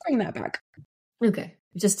 let's bring that back. Okay,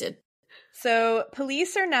 just did. So,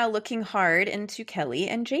 police are now looking hard into Kelly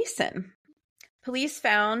and Jason. Police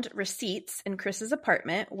found receipts in Chris's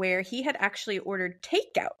apartment where he had actually ordered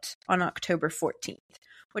takeout on October 14th,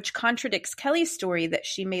 which contradicts Kelly's story that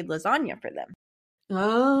she made lasagna for them.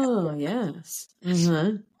 Oh, yes.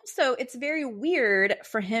 Mm-hmm. So it's very weird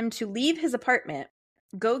for him to leave his apartment,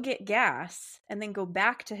 go get gas, and then go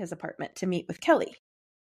back to his apartment to meet with Kelly.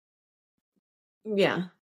 Yeah.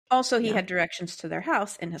 Also, he had directions to their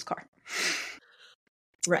house in his car.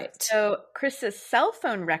 Right. So Chris's cell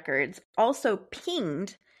phone records also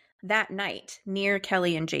pinged that night near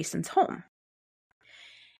Kelly and Jason's home.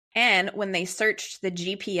 And when they searched the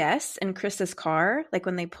GPS in Chris's car, like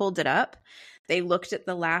when they pulled it up, they looked at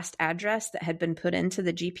the last address that had been put into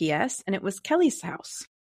the GPS, and it was Kelly's house.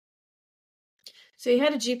 So he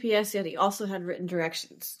had a GPS, yet he also had written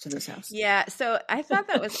directions to this house. Yeah, so I thought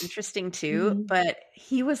that was interesting too, but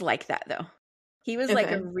he was like that though. He was like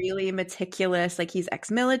a really meticulous, like he's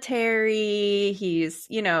ex-military, he's,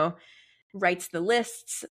 writes the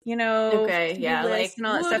lists, Okay, yeah, like, and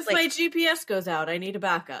all that what stuff. if my GPS goes out? I need a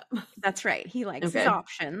backup. That's right. He likes his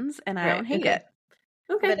options, and I don't hate it.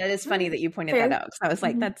 Okay. But it is funny that you pointed that out, because I was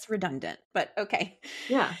like, that's redundant, but okay.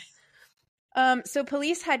 Yeah. So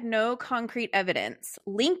police had no concrete evidence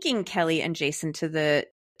linking Kelly and Jason to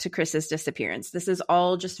Chris's disappearance. This is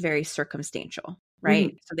all just very circumstantial,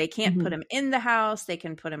 right? So they can't put him in the house. They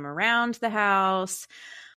can put him around the house,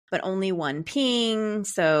 but only one ping.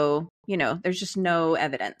 So, there's just no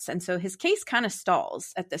evidence. And so his case kind of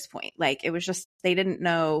stalls at this point. Like, it was just, they didn't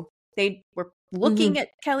know. They were looking at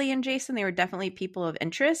Kelly and Jason. They were definitely people of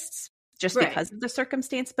interest just because of the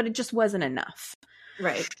circumstance, but it just wasn't enough.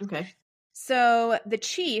 Right. Okay. So the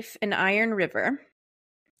chief in Iron River,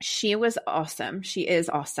 she was awesome. She is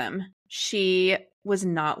awesome. She was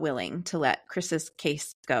not willing to let Chris's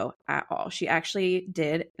case go at all. She actually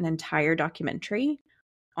did an entire documentary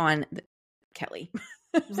on Kelly.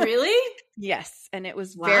 Really? Yes. And it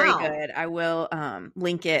was very good. I will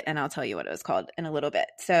link it and I'll tell you what it was called in a little bit.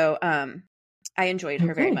 So I enjoyed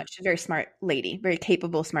her very much. She's a very smart lady, very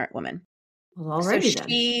capable, smart woman. Well, so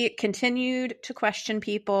she continued to question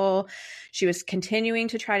people. She was continuing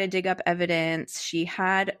to try to dig up evidence. She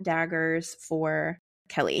had daggers for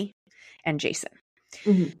Kelly and Jason.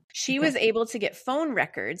 She was able to get phone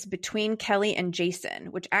records between Kelly and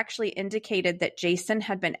Jason, which actually indicated that Jason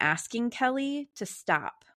had been asking Kelly to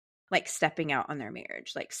stop, like stepping out on their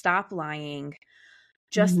marriage, like stop lying,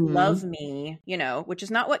 just love me, which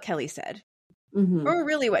is not what Kelly said. Or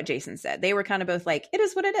really what Jason said. They were kind of both like, it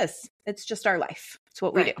is what it is. It's just our life. It's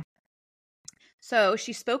what we do. So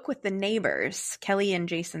she spoke with the neighbors, Kelly and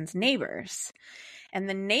Jason's neighbors. And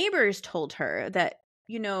the neighbors told her that,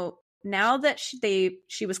 now that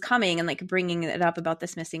she was coming and like bringing it up about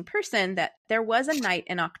this missing person, that there was a night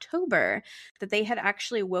in October that they had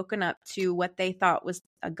actually woken up to what they thought was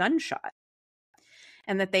a gunshot.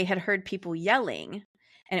 And that they had heard people yelling.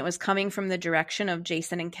 And it was coming from the direction of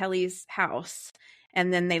Jason and Kelly's house.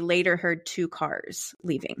 And then they later heard 2 cars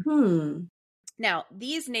leaving. Now,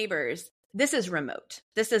 these neighbors, this is remote.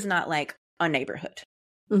 This is not like a neighborhood.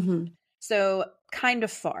 So kind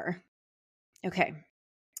of far. Okay.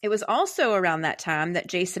 It was also around that time that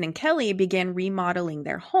Jason and Kelly began remodeling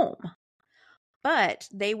their home. But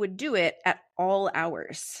they would do it at all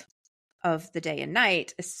hours of the day and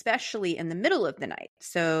night, especially in the middle of the night.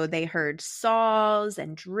 So they heard saws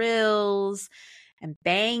and drills and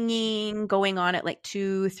banging going on at like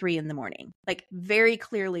 2, 3 in the morning. Like very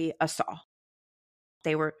clearly a saw.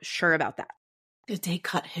 They were sure about that. Did they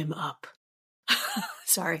cut him up?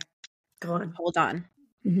 Sorry. Go on. Hold on.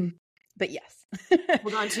 But yes.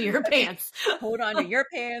 Hold on to your pants. Hold on to your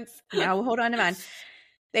pants. Now we'll hold on to mine.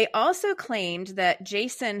 They also claimed that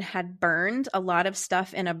Jason had burned a lot of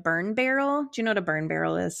stuff in a burn barrel. Do you know what a burn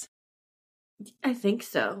barrel is? I think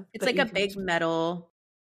so. It's like a big metal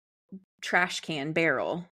trash can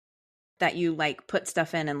barrel that you like put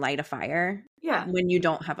stuff in and light a fire. Yeah. When you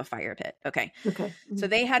don't have a fire pit. Okay. So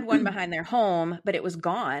they had one behind their home, but it was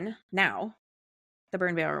gone now. The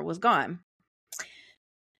burn barrel was gone.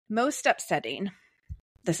 Most upsetting.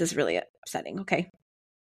 This is really upsetting. Okay.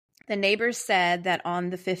 The neighbors said that on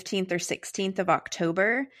the 15th or 16th of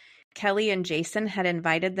October, Kelly and Jason had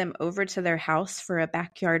invited them over to their house for a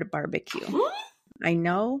backyard barbecue. I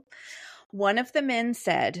know. One of the men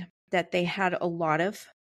said that they had a lot of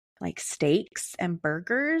like steaks and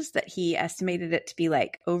burgers, that he estimated it to be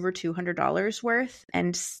like over $200 worth.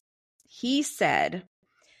 And he said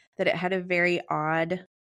that it had a very odd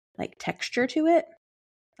like texture to it.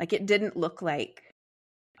 Like it didn't look like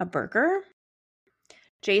a burger.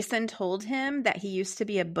 Jason told him that he used to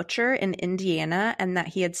be a butcher in Indiana and that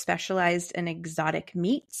he had specialized in exotic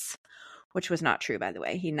meats, which was not true, by the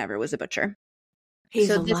way. He never was a butcher.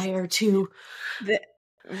 He's a liar too.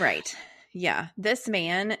 Right. Yeah. This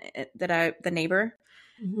man the neighbor,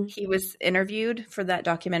 he was interviewed for that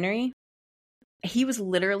documentary. He was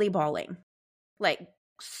literally bawling, like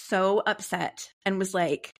so upset, and was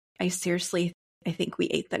like, I think we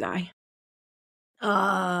ate the guy.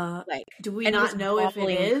 Like, do we not know if it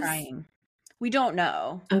is? Crying. We don't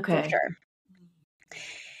know. Okay. For sure.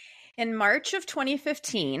 In March of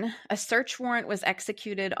 2015, a search warrant was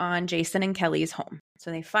executed on Jason and Kelly's home.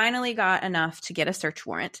 So they finally got enough to get a search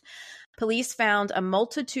warrant. Police found a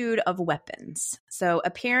multitude of weapons. So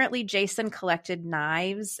apparently Jason collected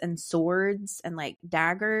knives and swords and like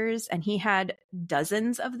daggers, and he had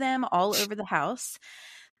dozens of them all over the house.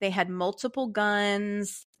 They had multiple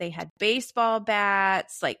guns. They had baseball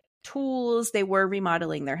bats, like tools. They were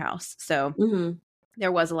remodeling their house. So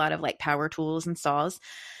there was a lot of like power tools and saws.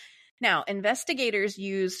 Now, investigators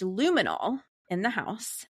used luminol in the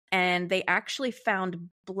house, and they actually found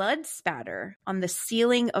blood spatter on the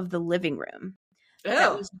ceiling of the living room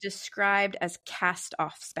that was described as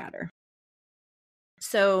cast-off spatter.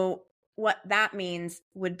 So what that means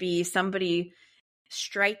would be somebody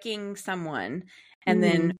striking someone and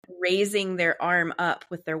then raising their arm up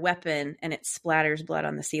with their weapon, and it splatters blood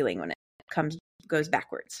on the ceiling when it goes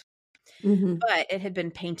backwards. But it had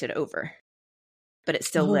been painted over, but it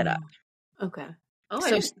still lit up. Okay.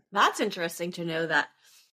 So that's interesting to know that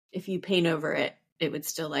if you paint over it, it would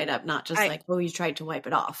still light up, not just you tried to wipe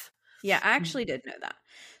it off. Yeah, I actually did know that.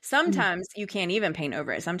 Sometimes you can't even paint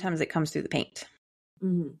over it. Sometimes it comes through the paint.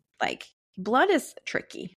 Like, blood is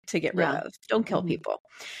tricky to get rid of. Don't kill people.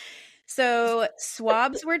 So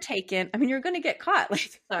swabs were taken. I mean, you're going to get caught.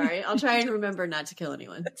 Like, sorry, I'll try and remember not to kill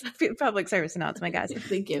anyone. Public service announcement, guys.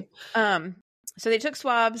 Thank you. So they took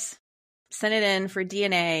swabs, sent it in for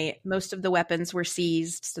DNA. Most of the weapons were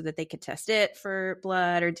seized so that they could test it for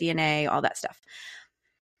blood or DNA, all that stuff.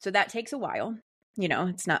 So that takes a while. You know,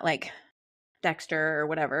 it's not like Dexter or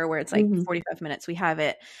whatever, where it's like 45 minutes, we have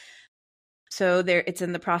it. So it's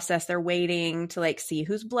in the process. They're waiting to like see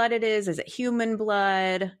whose blood it is. Is it human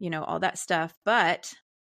blood? You know, all that stuff. But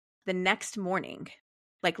the next morning,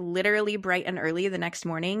 like literally bright and early the next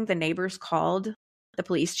morning, the neighbors called the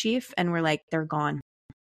police chief and were like, they're gone.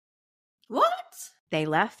 What? They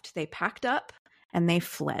left, they packed up, and they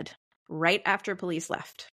fled right after police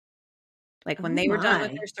left. Like when they were done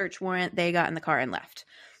with their search warrant, they got in the car and left.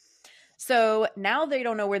 So now they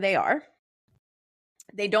don't know where they are.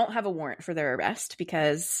 They don't have a warrant for their arrest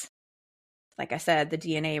because, like I said, the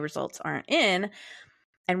DNA results aren't in.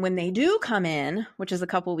 And when they do come in, which is a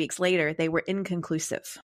couple weeks later, they were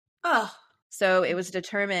inconclusive. So it was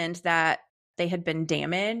determined that they had been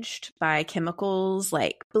damaged by chemicals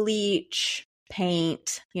like bleach,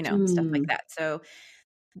 paint, you know, stuff like that. So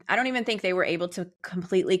I don't even think they were able to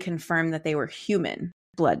completely confirm that they were human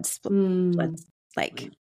blood.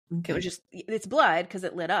 Like it was just, it's blood because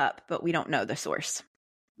it lit up, but we don't know the source.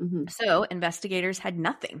 So investigators had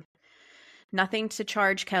nothing to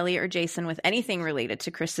charge Kelly or Jason with anything related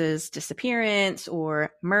to Chris's disappearance or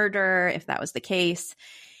murder, if that was the case,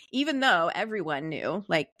 even though everyone knew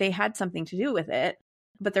like they had something to do with it,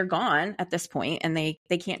 but they're gone at this point and they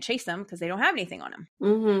can't chase them because they don't have anything on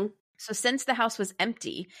them. So since the house was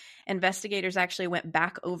empty, investigators actually went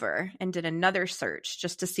back over and did another search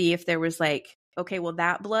just to see if there was like, okay, well,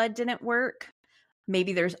 that blood didn't work.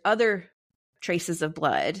 Maybe there's other traces of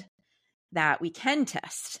blood that we can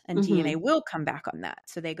test and DNA will come back on that.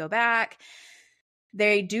 So they go back.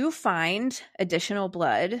 They do find additional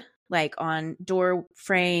blood like on door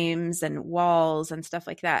frames and walls and stuff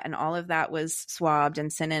like that. And all of that was swabbed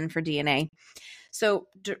and sent in for DNA. So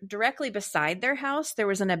directly beside their house, there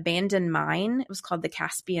was an abandoned mine. It was called the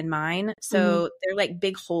Caspian Mine. So they're like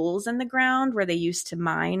big holes in the ground where they used to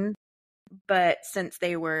mine. But since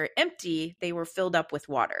they were empty, they were filled up with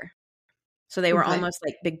water. So they were almost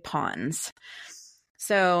like big ponds.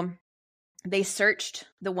 So they searched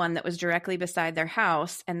the one that was directly beside their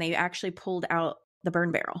house and they actually pulled out the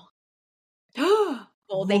burn barrel.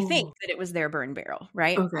 Well, they think that it was their burn barrel,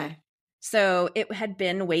 right? Okay. So it had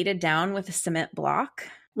been weighted down with a cement block.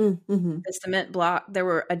 Mm-hmm. The cement block, there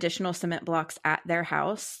were additional cement blocks at their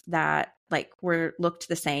house that like looked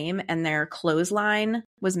the same, and their clothesline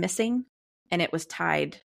was missing, and it was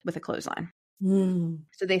tied with a clothesline.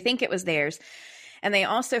 So they think it was theirs. And they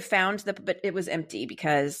also found but it was empty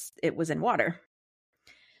because it was in water.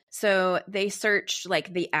 So they searched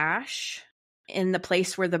like the ash in the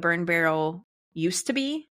place where the burn barrel used to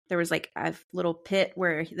be. There was like a little pit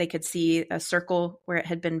where they could see a circle where it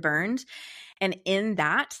had been burned. And in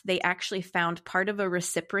that, they actually found part of a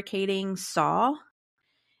reciprocating saw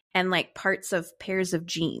and like parts of pairs of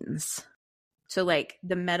jeans. So like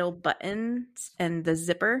the metal buttons and the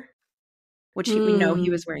zipper, which we know he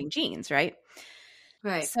was wearing jeans, right?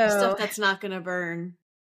 Right. So stuff that's not going to burn.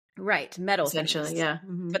 Right. Metal essentially, things. yeah.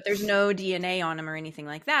 Mm-hmm. But there's no DNA on them or anything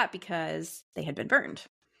like that because they had been burned.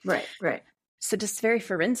 Right. So just very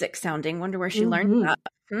forensic sounding. Wonder where she learned that.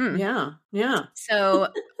 Yeah. So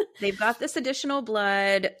they've got this additional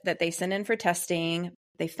blood that they sent in for testing.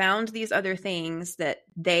 They found these other things that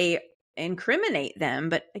they incriminate them.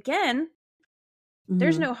 But again,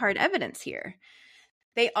 there's no hard evidence here.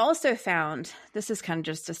 They also found, this is kind of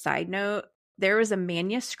just a side note, there was a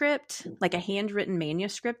manuscript, like a handwritten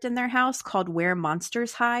manuscript in their house called Where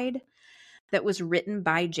Monsters Hide that was written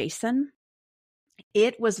by Jason.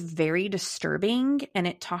 It was very disturbing, and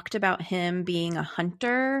it talked about him being a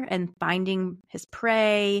hunter and finding his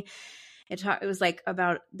prey. It was like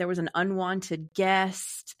about there was an unwanted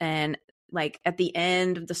guest, and like at the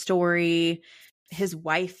end of the story, his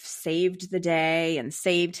wife saved the day and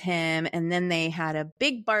saved him, and then they had a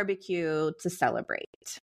big barbecue to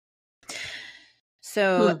celebrate.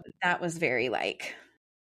 So that was very like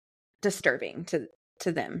disturbing to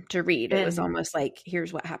them to read. It was almost like,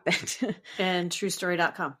 here's what happened. And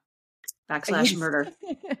truestory.com /murder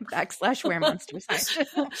 / Where Monsters Hide.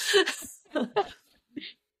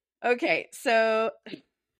 Okay, so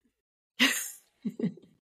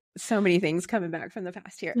many things coming back from the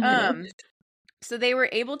past here. So they were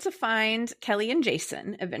able to find Kelly and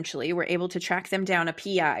Jason eventually, were able to track them down. A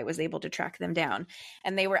PI was able to track them down.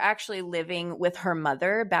 And they were actually living with her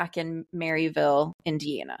mother back in Maryville,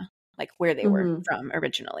 Indiana, like where they were from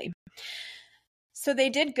originally. So they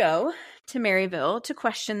did go to Maryville to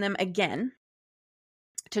question them again,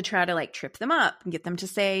 to try to like trip them up and get them to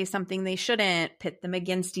say something they shouldn't, pit them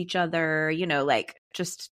against each other, like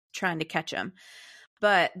just trying to catch them.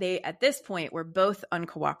 But they, at this point, were both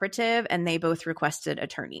uncooperative, and they both requested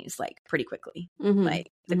attorneys like pretty quickly. Like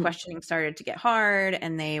the questioning started to get hard,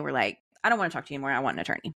 and they were like, I don't want to talk to you anymore. I want an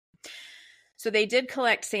attorney. So they did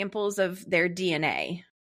collect samples of their DNA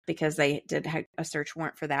because they did have a search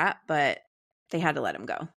warrant for that, but they had to let them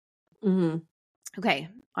go. Okay.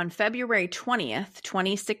 On February 20th,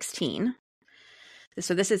 2016,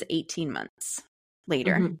 so this is 18 months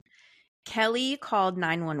later, Kelly called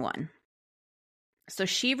 911. So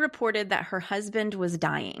she reported that her husband was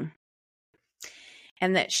dying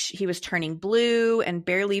and that he was turning blue and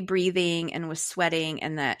barely breathing and was sweating,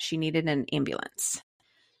 and that she needed an ambulance.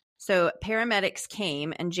 So paramedics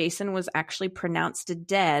came, and Jason was actually pronounced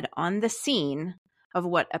dead on the scene of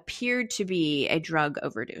what appeared to be a drug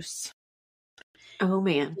overdose. Oh,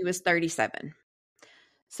 man. He was 37.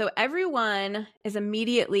 So everyone is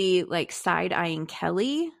immediately like side-eyeing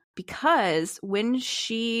Kelly, because when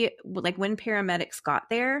paramedics got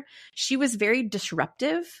there, she was very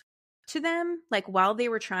disruptive to them, like while they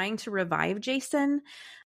were trying to revive Jason.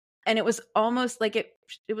 And it was almost like it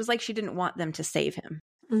was like she didn't want them to save him.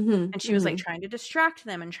 And she was like trying to distract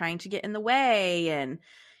them and trying to get in the way. And,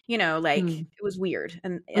 it was weird.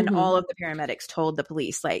 And all of the paramedics told the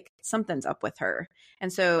police, like, something's up with her.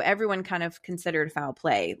 And so everyone kind of considered foul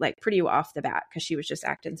play, like pretty off the bat, because she was just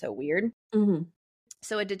acting so weird.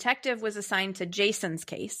 So a detective was assigned to Jason's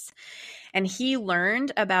case, and he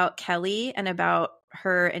learned about Kelly and about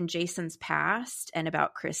her and Jason's past and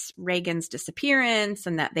about Chris Reagan's disappearance,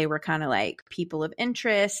 and that they were kind of like people of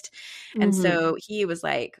interest. And so he was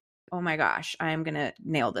like, oh my gosh, I'm going to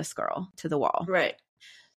nail this girl to the wall. Right.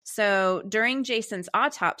 So during Jason's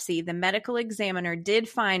autopsy, the medical examiner did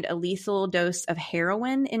find a lethal dose of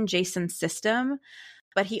heroin in Jason's system,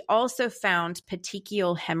 but he also found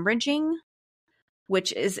petechial hemorrhaging,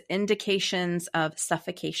 which is indications of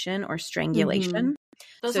suffocation or strangulation.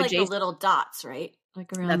 Those so like the little dots, right?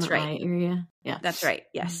 Like around the eye area. Yeah. That's right.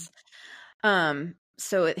 Yes.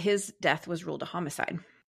 So his death was ruled a homicide.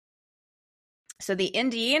 So the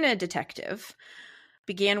Indiana detective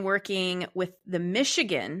began working with the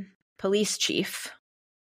Michigan police chief,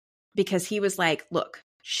 because he was like, look,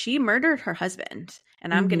 she murdered her husband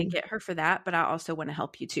and I'm going to get her for that, but I also want to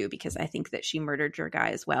help you too, because I think that she murdered your guy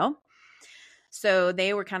as well. So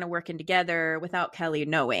they were kind of working together without Kelly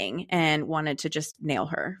knowing and wanted to just nail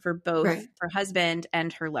her for both her husband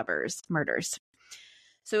and her lover's murders.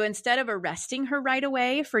 So instead of arresting her right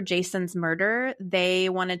away for Jason's murder, they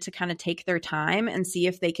wanted to kind of take their time and see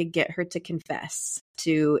if they could get her to confess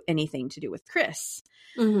to anything to do with Chris.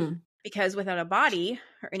 Because without a body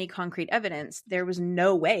or any concrete evidence, there was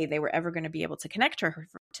no way they were ever going to be able to connect her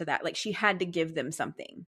to that. Like, she had to give them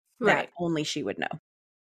something that only she would know.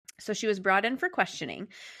 So she was brought in for questioning.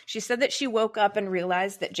 She said that she woke up and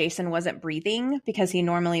realized that Jason wasn't breathing because he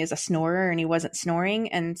normally is a snorer and he wasn't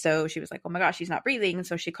snoring. And so she was like, oh my gosh, he's not breathing. And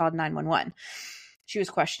so she called 911. She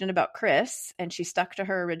was questioned about Chris, and she stuck to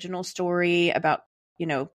her original story about,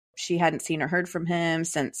 she hadn't seen or heard from him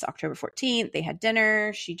since October 14th. They had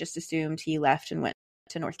dinner. She just assumed he left and went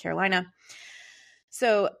to North Carolina.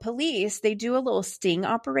 So police, they do a little sting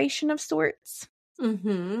operation of sorts.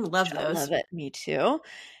 Love those. I love it. Me too.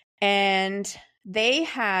 And they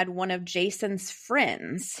had one of Jason's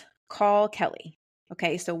friends call Kelly.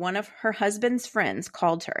 Okay, so one of her husband's friends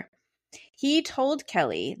called her. He told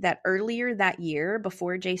Kelly that earlier that year,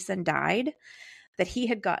 before Jason died, that he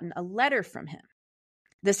had gotten a letter from him.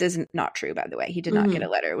 This is not true, by the way. He did not get a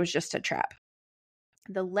letter. It was just a trap.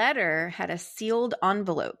 The letter had a sealed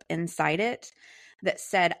envelope inside it that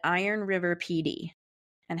said Iron River PD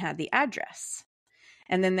and had the address.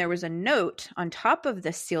 And then there was a note on top of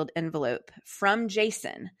this sealed envelope from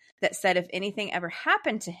Jason that said if anything ever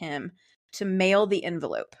happened to him, to mail the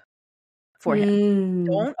envelope for him.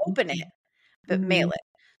 Don't open it, but mail it.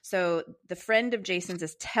 So the friend of Jason's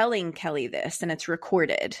is telling Kelly this, and it's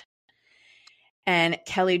recorded. And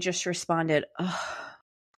Kelly just responded, oh,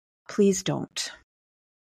 please don't.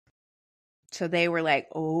 So they were like,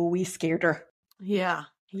 oh, we scared her. Yeah.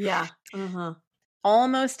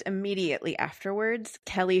 Almost immediately afterwards,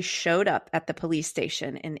 Kelly showed up at the police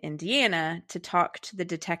station in Indiana to talk to the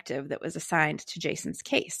detective that was assigned to Jason's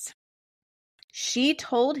case. She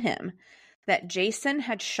told him that Jason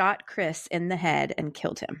had shot Chris in the head and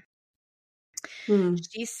killed him.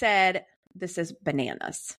 She said, this is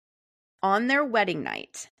bananas. On their wedding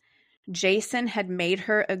night, Jason had made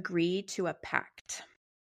her agree to a pact.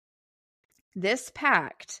 This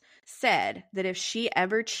pact said that if she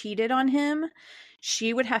ever cheated on him,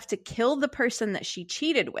 she would have to kill the person that she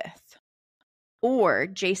cheated with, or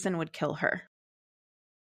Jason would kill her,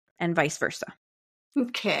 and vice versa.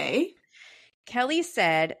 Okay. Kelly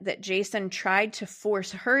said that Jason tried to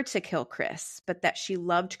force her to kill Chris, but that she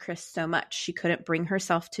loved Chris so much she couldn't bring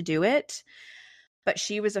herself to do it. But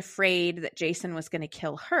she was afraid that Jason was going to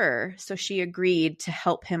kill her, so she agreed to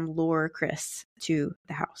help him lure Chris to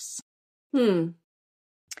the house.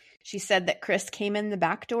 She said that Chris came in the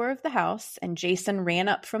back door of the house and Jason ran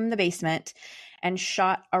up from the basement and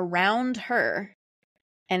shot around her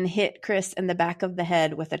and hit Chris in the back of the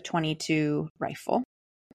head with a .22 rifle.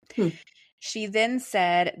 She then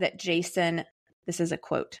said that Jason, this is a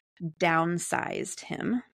quote, downsized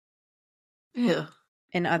him. Ew.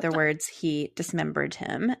 In other words, he dismembered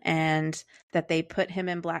him, and that they put him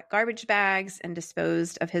in black garbage bags and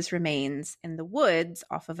disposed of his remains in the woods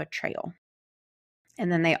off of a trail.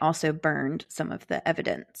 And then they also burned some of the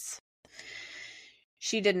evidence.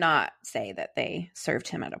 She did not say that they served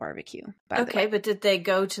him at a barbecue. Okay, but did they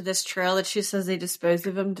go to this trail that she says they disposed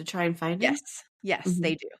of him to try and find him? Yes,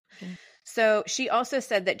 they do. Okay. So she also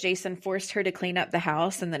said that Jason forced her to clean up the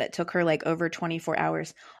house and that it took her like over 24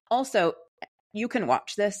 hours. Also, you can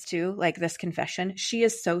watch this too, like this confession. She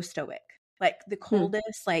is so stoic. Like the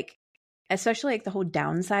coldest, like especially like the whole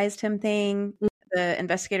downsized him thing. The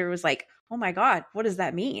investigator was like, oh my God, what does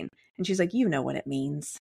that mean? And she's like, you know what it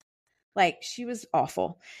means. Like, she was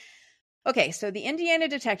awful. Okay, so the Indiana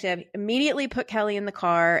detective immediately put Kelly in the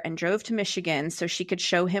car and drove to Michigan so she could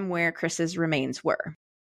show him where Chris's remains were.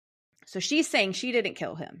 So she's saying she didn't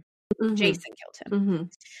kill him. Jason killed him.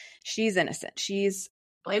 She's innocent. She's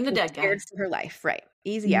blame the dead guy. Scared for her life. Right.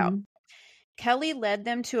 Easy out. Kelly led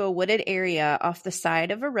them to a wooded area off the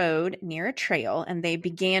side of a road near a trail, and they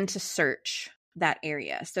began to search that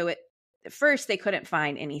area. So at first they couldn't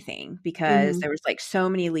find anything because there was like so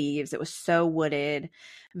many leaves. It was so wooded,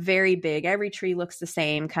 very big. Every tree looks the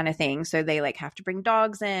same kind of thing. So they like have to bring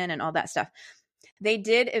dogs in and all that stuff. They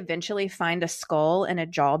did eventually find a skull and a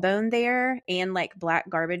jawbone there and like black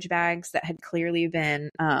garbage bags that had clearly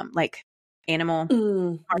been like animal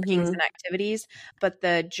markings and activities, but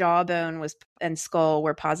the jawbone and skull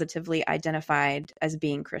were positively identified as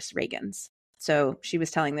being Chris Reagan's. So she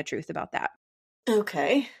was telling the truth about that.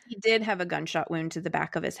 Okay. He did have a gunshot wound to the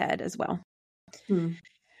back of his head as well.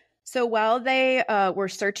 So while they were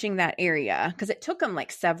searching that area, because it took them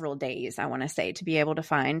like several days, I want to say, to be able to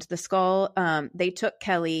find the skull, they took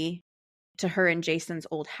Kelly to her and Jason's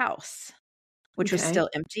old house, which was still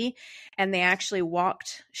empty. And they actually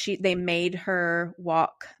they made her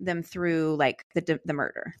walk them through like the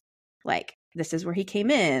murder. Like, this is where he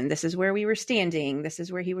came in. This is where we were standing. This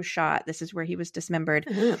is where he was shot. This is where he was dismembered.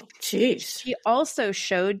 Oh, jeez. She also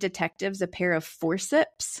showed detectives a pair of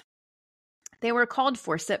forceps. They were called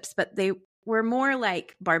forceps, but they were more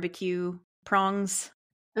like barbecue prongs.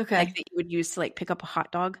 Okay. Like that you would use to like pick up a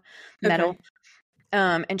hot dog, metal.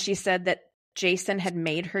 Okay. And she said that Jason had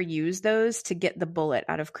made her use those to get the bullet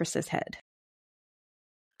out of Chris's head.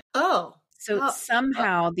 Oh. So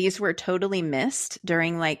somehow these were totally missed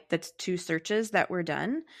during like the 2 searches that were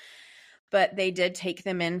done. But they did take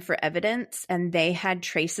them in for evidence, and they had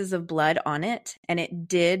traces of blood on it, and it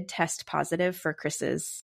did test positive for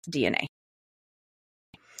Chris's DNA.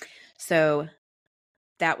 So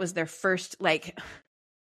that was their first, like,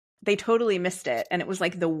 they totally missed it. And it was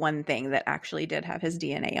like the one thing that actually did have his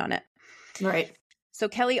DNA on it. Right. So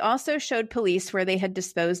Kelly also showed police where they had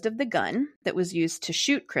disposed of the gun that was used to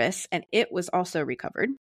shoot Chris, and it was also recovered.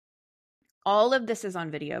 All of this is on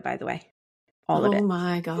video, by the way. All of it. Oh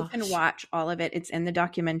my gosh. You can watch all of it. It's in the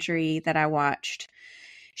documentary that I watched.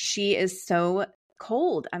 She is so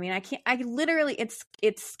cold. I mean, I literally,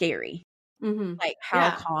 it's scary. Mm-hmm. Like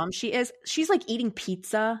how calm she is. She's like eating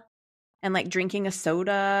pizza and like drinking a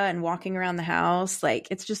soda and walking around the house. Like,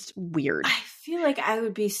 it's just weird. I feel like I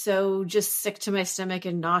would be so just sick to my stomach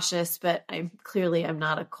and nauseous, but I'm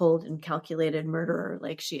not a cold and calculated murderer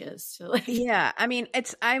like she is. So like, yeah, I mean,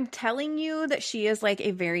 I'm telling you that she is like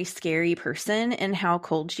a very scary person and how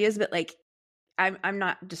cold she is, but like, I'm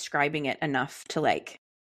not describing it enough to like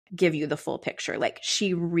give you the full picture. Like,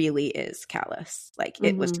 she really is callous. Like,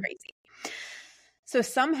 it was crazy. So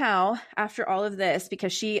somehow, after all of this,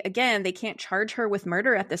 because they can't charge her with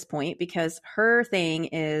murder at this point because her thing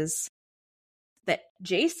is that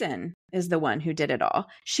Jason is the one who did it all.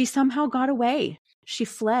 She somehow got away. She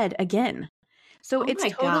fled again. So it's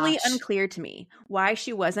totally unclear to me why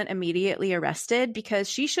she wasn't immediately arrested, because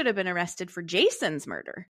she should have been arrested for Jason's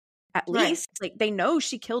murder. At least, like, they know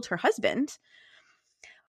she killed her husband.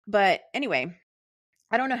 But anyway,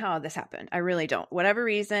 I don't know how this happened. I really don't. Whatever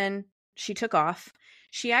reason, she took off.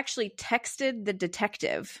 She actually texted the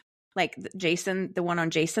detective, like Jason, the one on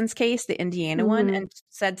Jason's case, the Indiana one, and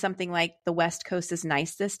said something like, the West Coast is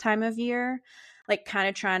nice this time of year, like kind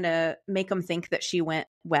of trying to make them think that she went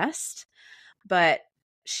west. But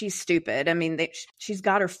she's stupid. I mean, she's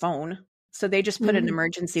got her phone. So they just put an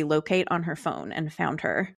emergency locate on her phone and found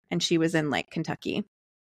her. And she was in like Kentucky.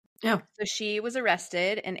 Oh. So she was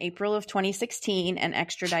arrested in April of 2016 and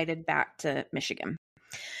extradited back to Michigan.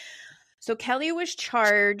 So Kelly was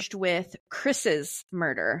charged with Chris's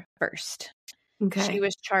murder first. Okay. She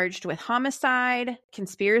was charged with homicide,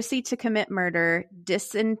 conspiracy to commit murder,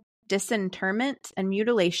 disinterment and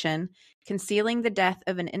mutilation, concealing the death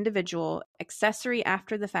of an individual, accessory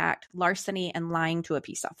after the fact, larceny, and lying to a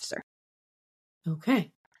peace officer.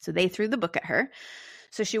 Okay. So they threw the book at her.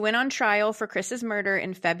 So she went on trial for Chris's murder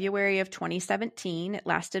in February of 2017. It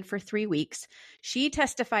lasted for 3 weeks. She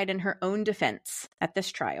testified in her own defense at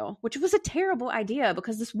this trial, which was a terrible idea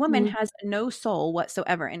because this woman has no soul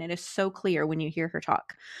whatsoever, and it is so clear when you hear her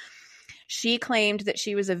talk. She claimed that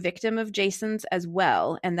she was a victim of Jason's as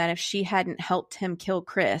well, and that if she hadn't helped him kill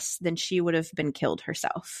Chris, then she would have been killed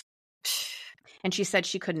herself. And she said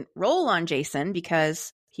she couldn't roll on Jason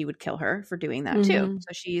because he would kill her for doing that too.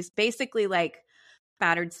 So she's basically like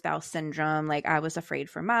battered spouse syndrome, like, I was afraid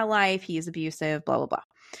for my life, he is abusive, blah, blah, blah.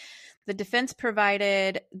 The defense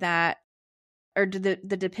provided that, or the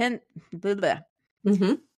defense, blah, blah.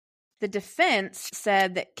 The defense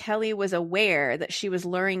said that Kelly was aware that she was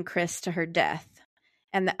luring Chris to her death.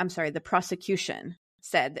 And the prosecution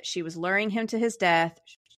said that she was luring him to his death.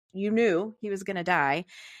 You knew he was going to die,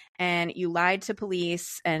 and you lied to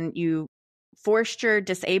police, and you forced your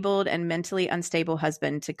disabled and mentally unstable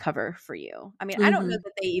husband to cover for you. I mean, I don't know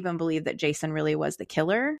that they even believe that Jason really was the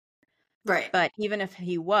killer. Right. But even if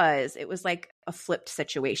he was, it was like a flipped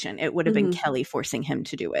situation. It would have been Kelly forcing him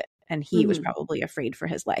to do it. And he was probably afraid for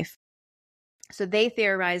his life. So they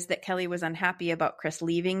theorized that Kelly was unhappy about Chris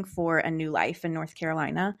leaving for a new life in North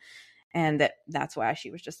Carolina. And that's why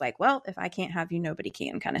she was just like, well, if I can't have you, nobody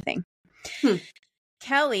can, kind of thing.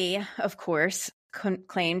 Kelly, of course,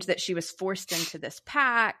 claimed that she was forced into this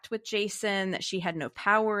pact with Jason, that she had no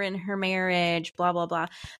power in her marriage, blah, blah, blah.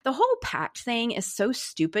 The whole pact thing is so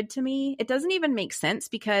stupid to me. It doesn't even make sense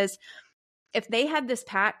because if they had this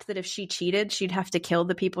pact that if she cheated, she'd have to kill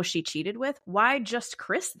the people she cheated with, why just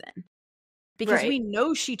Chris then? Because we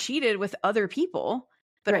know she cheated with other people,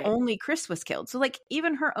 but only Chris was killed. So like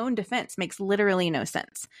even her own defense makes literally no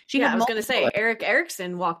sense. I was going to say Eric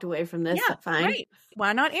Erickson walked away from this. Yeah, fine. Right.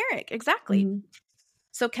 Why not Eric? Exactly. Mm-hmm.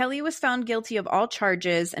 So Kelly was found guilty of all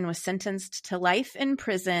charges and was sentenced to life in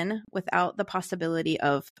prison without the possibility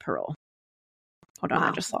of parole. Hold on,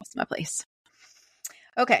 I just lost my place.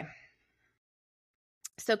 Okay.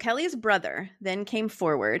 So Kelly's brother then came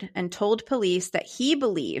forward and told police that he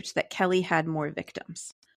believed that Kelly had more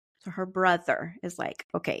victims. So her brother is like,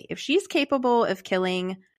 okay, if she's capable of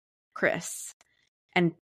killing Chris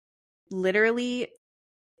and literally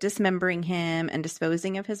dismembering him and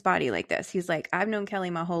disposing of his body like this, he's like, I've known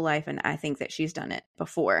Kelly my whole life and I think that she's done it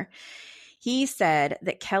before. He said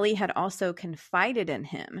that Kelly had also confided in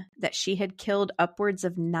him that she had killed upwards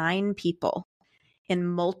of 9 people in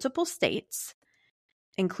multiple states,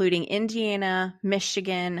 including Indiana,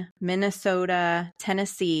 Michigan, Minnesota,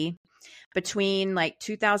 Tennessee, between like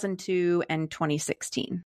 2002 and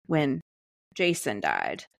 2016, when Jason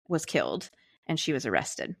was killed, and she was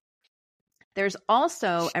arrested. There's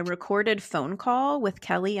also a recorded phone call with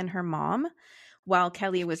Kelly and her mom while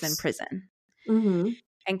Kelly was in prison. Mm-hmm.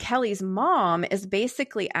 And Kelly's mom is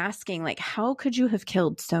basically asking, like, how could you have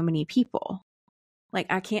killed so many people? Like,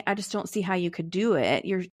 I just don't see how you could do it.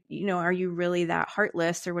 Are you really that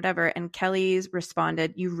heartless or whatever? And Kelly's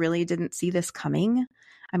responded, you really didn't see this coming?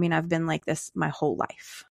 I mean, I've been like this my whole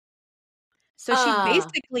life. So she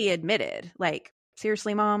basically admitted, like,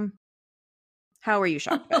 seriously, Mom, how are you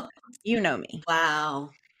shocked by this? You know me.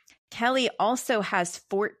 Wow. Kelly also has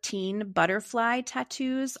 14 butterfly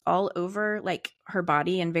tattoos all over like her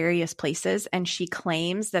body in various places. And she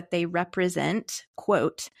claims that they represent,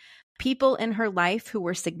 quote, people in her life who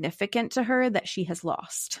were significant to her that she has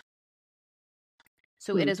lost.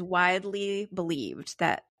 So it is widely believed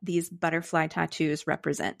that these butterfly tattoos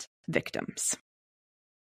represent victims.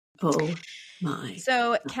 Oh my.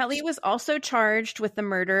 So Kelly was also charged with the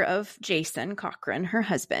murder of Jason Cochran, her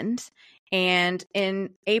husband. And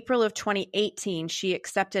in April of 2018, she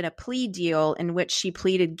accepted a plea deal in which she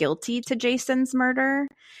pleaded guilty to Jason's murder.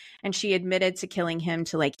 And she admitted to killing him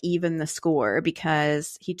to like even the score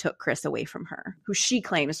because he took Chris away from her, who she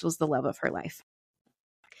claims was the love of her life.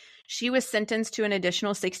 She was sentenced to an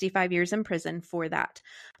additional 65 years in prison for that.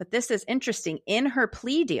 But this is interesting. In her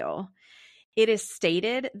plea deal, it is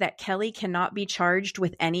stated that Kelly cannot be charged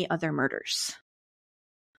with any other murders.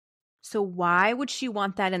 So why would she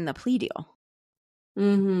want that in the plea deal?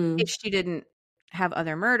 Mm-hmm. If she didn't have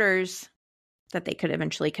other murders that they could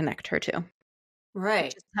eventually connect her to. Right.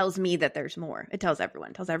 It just tells me that there's more. It tells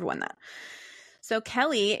everyone that. So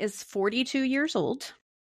Kelly is 42 years old,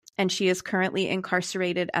 and she is currently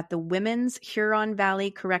incarcerated at the Women's Huron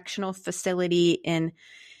Valley Correctional Facility in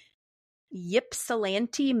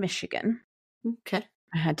Ypsilanti, Michigan. Okay.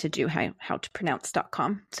 I had to do how to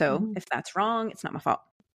pronounce.com. So if that's wrong, it's not my fault.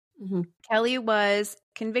 Mm-hmm. Kelly was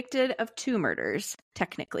convicted of 2 murders,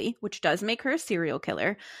 technically, which does make her a serial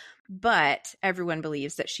killer. But everyone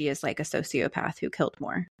believes that she is like a sociopath who killed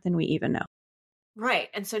more than we even know. Right.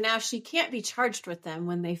 And so now she can't be charged with them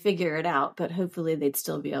when they figure it out, but hopefully they'd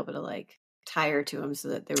still be able to like tie her to him so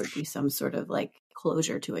that there would be some sort of like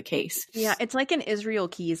closure to a case. Yeah, it's like an Israel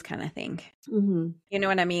Keys kind of thing. Mm-hmm. You know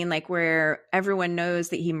what I mean? Like where everyone knows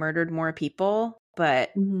that he murdered more people,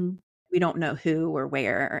 but we don't know who or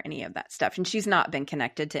where or any of that stuff. And she's not been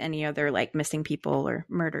connected to any other like missing people or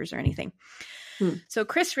murders or anything. So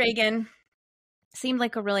Chris Reagan seemed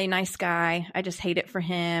like a really nice guy. I just hate it for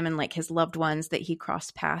him and like his loved ones that he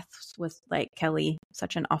crossed paths with, like Kelly,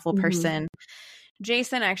 such an awful person.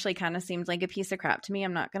 Jason actually kind of seemed like a piece of crap to me.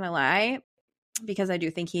 I'm not going to lie, because I do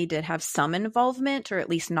think he did have some involvement or at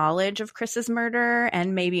least knowledge of Chris's murder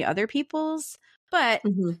and maybe other people's. But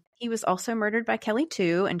he was also murdered by Kelly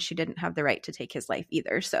too, and she didn't have the right to take his life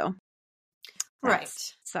either. So that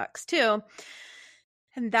sucks too.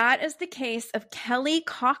 And that is the case of Kelly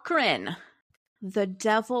Cochran, the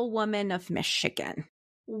devil woman of Michigan.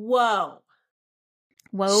 Whoa,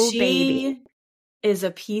 baby. She is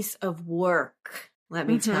a piece of work, let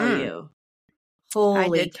me tell you.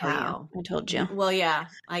 Holy cow. I told you. Well, yeah,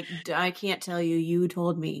 I can't tell you. You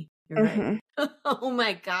told me. You're right. Oh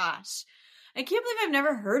my gosh. I can't believe I've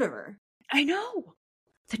never heard of her. I know.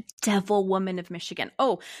 The devil woman of Michigan.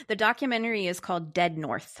 Oh, the documentary is called Dead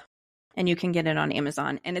North. And you can get it on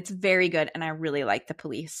Amazon. And it's very good. And I really like the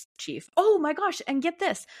police chief. Oh my gosh. And get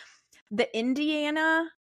this. The Indiana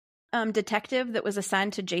detective that was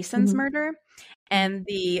assigned to Jason's murder and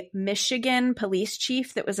the Michigan police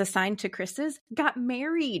chief that was assigned to Chris's got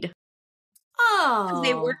married. Oh.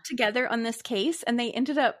 They worked together on this case, and they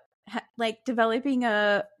ended up like developing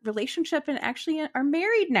a relationship and actually are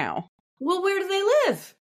married now. Well, where do they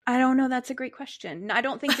live? I don't know. That's a great question. I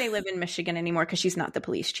don't think they live in Michigan anymore because she's not the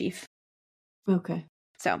police chief. Okay.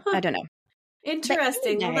 So I don't know.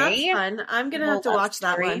 Interesting. Anyway, well, that's fun. I'm going to have to watch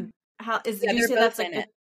that one. Did you say that's like a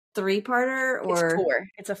 3-parter or? It's 4.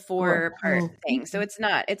 It's a 4-part thing. So it's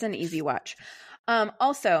an easy watch.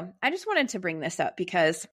 Also, I just wanted to bring this up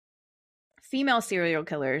because female serial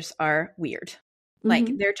killers are weird.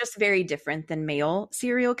 Like they're just very different than male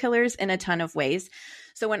serial killers in a ton of ways.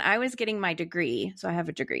 So when I was getting my degree, so I have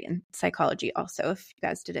a degree in psychology also, if you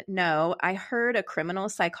guys didn't know, I heard a criminal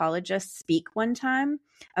psychologist speak one time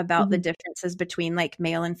about the differences between like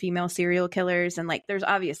male and female serial killers. And like, there's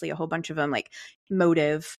obviously a whole bunch of them, like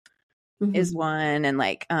motive is one, and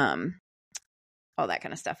like, all that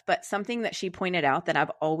kind of stuff. But something that she pointed out that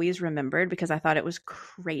I've always remembered because I thought it was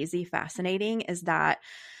crazy fascinating is that,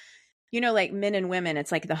 you know, like men and women,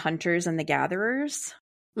 it's like the hunters and the gatherers.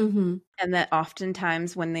 And that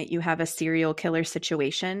oftentimes when you have a serial killer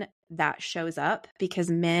situation, that shows up because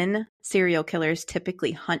men serial killers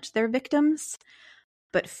typically hunt their victims,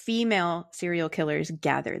 but female serial killers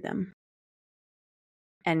gather them.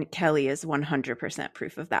 And Kelly is 100%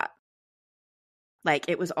 proof of that. Like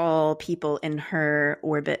it was all people in her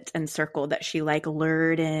orbit and circle that she like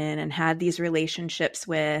lured in and had these relationships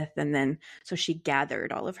with. And then, so she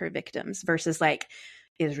gathered all of her victims versus like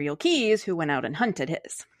Israel Keyes, who went out and hunted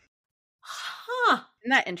his. Huh.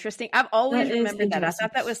 Isn't that interesting? I've always remembered that. I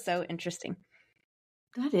thought that was so interesting.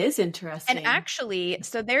 That is interesting. And actually,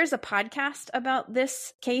 so there's a podcast about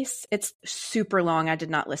this case. It's super long. I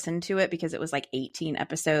did not listen to it because it was like 18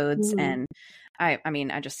 episodes. And I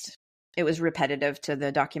mean, it was repetitive to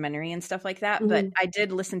the documentary and stuff like that. But I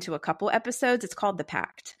did listen to a couple episodes. It's called The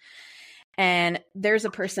Pact. And there's a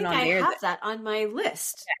person on there. I have that on my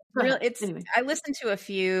list. Anyway. I listened to a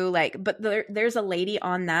few, like, but there's a lady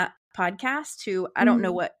on that podcast who I don't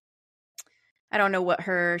know what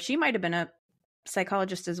she might have been a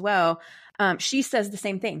psychologist as well. She says the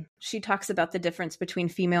same thing. She talks about the difference between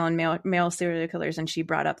female and male serial killers. And she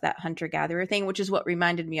brought up that hunter-gatherer thing, which is what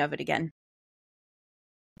reminded me of it again.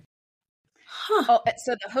 Huh. Oh,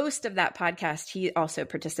 so the host of that podcast, he also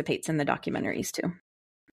participates in the documentaries too.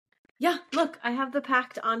 Yeah, look, I have The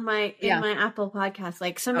Pact on my Apple podcast.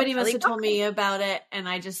 Like somebody must have told me about it and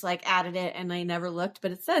I just like added it and I never looked, but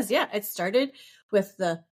it says, it started with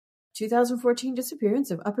the 2014 disappearance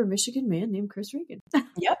of Upper Michigan man named Chris Reagan.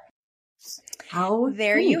 Yep. How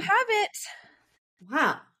there cool. You have it.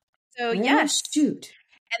 Wow. So yes. Shoot.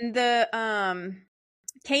 And the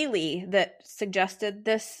Kaylee that suggested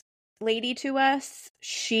this lady to us,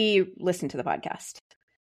 she listened to the podcast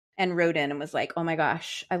and wrote in and was like, oh my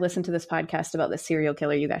gosh, I listened to this podcast about this serial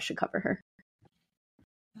killer. You guys should cover her.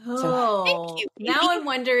 Oh, so, thank you. Now I'm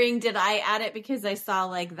wondering, did I add it because I saw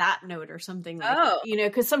like that note or something like that? You know,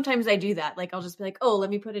 because sometimes I do that. Like I'll just be like, oh, let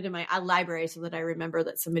me put it in my library so that I remember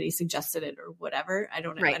that somebody suggested it or whatever. I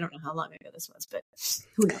don't know. Right. I don't know how long ago this was, but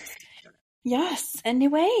who knows? Yes.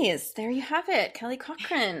 Anyways, there you have it. Kelly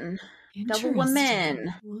Cochran. Double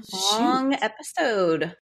woman. Well, long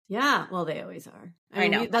episode. Yeah. Well, they always are. I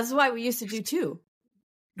know. That's why we used to do 2.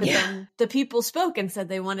 But then the people spoke and said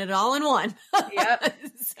they wanted it all in one. Yep.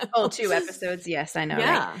 So, 2 episodes. Yes, I know.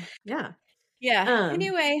 Yeah. Right? Yeah. Yeah.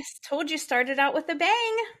 Anyway, told you started out with a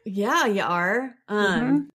bang. Yeah, you are.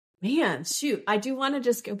 Man, shoot. I do want to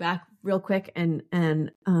just go back real quick and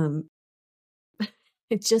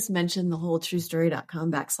it just mentioned the whole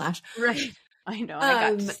truestory.com / Right. I know.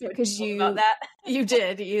 I got because you about that. You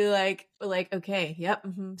did. You were like, okay, yep.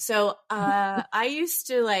 So I used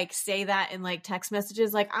to like say that in like text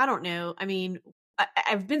messages. Like, I don't know. I mean,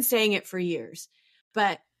 I've been saying it for years,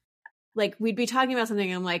 but like we'd be talking about something.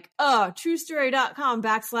 And I'm like, oh, truestory.com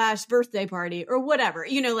 / birthday party or whatever,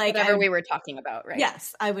 you know, like whatever we were talking about. Right.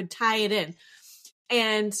 Yes. I would tie it in.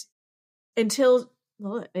 And until,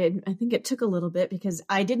 well, I think it took a little bit because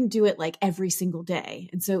I didn't do it like every single day.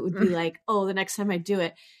 And so it would be like, oh, the next time I do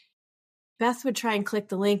it, Beth would try and click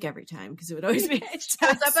the link every time because it would always be it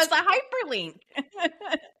shows up as a hyperlink.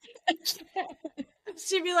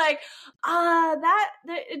 She'd be like,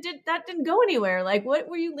 that didn't go anywhere. Like, what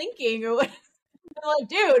were you linking or what? I'm like,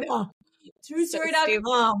 dude,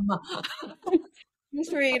 truestory.com.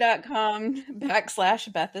 Truestory.com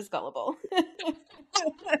 / Beth is gullible.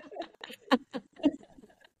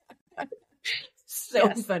 So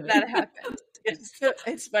funny. That happened.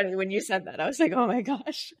 It's funny when you said that. I was like, oh my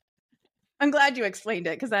gosh. I'm glad you explained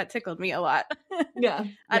it because that tickled me a lot. Yeah.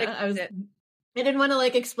 I didn't want to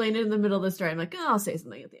like explain it in the middle of the story. I'm like, oh, I'll say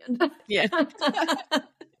something at the end. Yeah.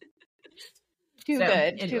 Too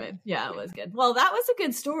good. Anyway, yeah, it was good. Well, that was a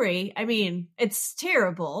good story. I mean, it's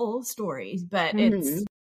terrible stories, but it's,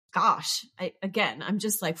 gosh, I'm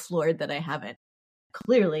just like floored that I haven't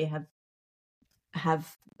clearly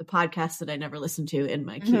have the podcast that I never listened to in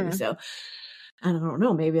my queue. So I don't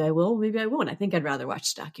know. Maybe I will, maybe I won't. I think I'd rather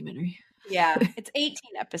watch the documentary. Yeah. It's 18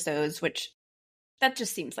 episodes, which that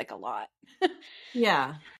just seems like a lot.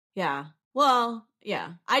 Yeah. Yeah. Well,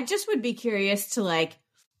 yeah. I just would be curious to like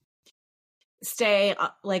stay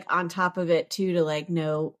like on top of it too, to like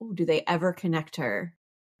know, do they ever connect her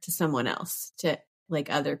to someone else, to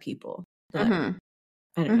like other people that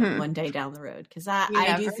I don't know, one day down the road? Because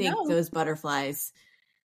I do think those butterflies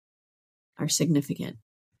are significant.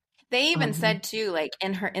 They even said too, like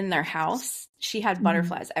in their house, she had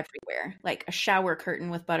butterflies everywhere, like a shower curtain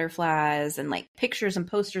with butterflies and like pictures and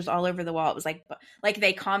posters all over the wall. It was like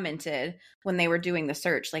they commented when they were doing the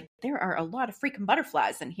search, like there are a lot of freaking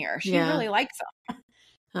butterflies in here. She really likes them.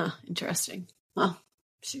 Huh, interesting. Well,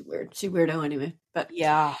 she weirdo anyway. But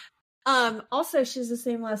yeah. Also, she has the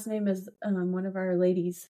same last name as one of our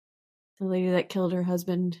ladies, the lady that killed her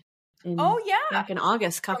husband. Back in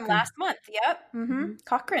August, Cochran. From last month. Yep.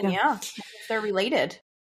 Cochran. Yeah. They're related.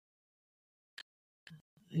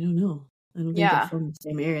 I don't know. I don't think they're from the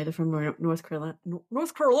same area. They're from North Carolina.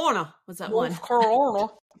 North Carolina was that one? North Carolina.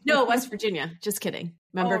 No, West Virginia. Just kidding.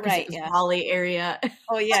 Remember, because it was Raleigh area.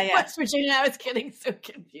 Oh, yeah. West Virginia. I was getting so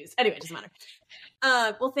confused. Anyway, it doesn't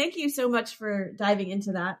matter. Well, thank you so much for diving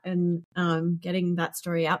into that and getting that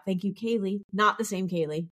story out. Thank you, Kaylee. Not the same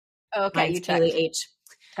Kaylee. Okay, you checked. Kaylee H.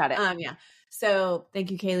 Got it. Yeah. So thank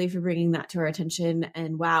you, Kaylee, for bringing that to our attention.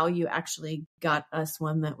 And wow, you actually got us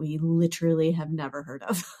one that we literally have never heard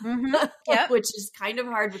of, which is kind of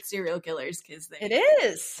hard with serial killers because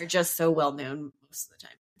they're just so well known most of the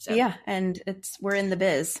time. So yeah, and we're in the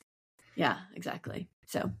biz. Yeah, exactly.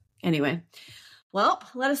 So anyway, well,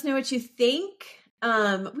 let us know what you think. We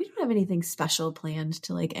don't have anything special planned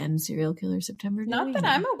to like end Serial Killer September. Not that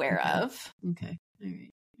I'm aware of. Okay. All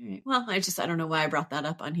right. Well, I don't know why I brought that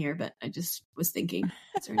up on here, but I just was thinking,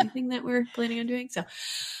 is there anything that we're planning on doing? So,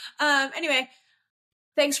 anyway,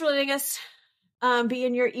 thanks for letting us be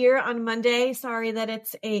in your ear on Monday. Sorry that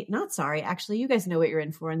it's not sorry. Actually, you guys know what you're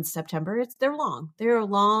in for in September. They're long. They're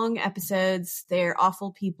long episodes. They're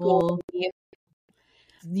awful people.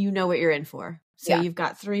 You know what you're in for. So you've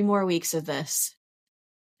got 3 more weeks of this,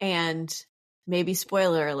 and maybe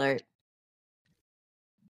spoiler alert,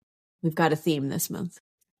 we've got a theme this month.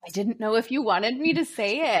 I didn't know if you wanted me to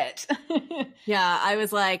say it. Yeah, I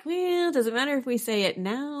was like, well, does it matter if we say it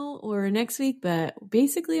now or next week? But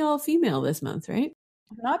basically all female this month, right?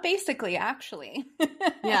 Not basically, actually.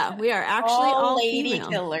 Yeah, we are actually all lady female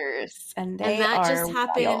killers. And that just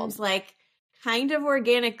happens like kind of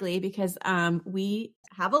organically because we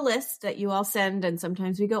have a list that you all send and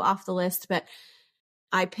sometimes we go off the list, but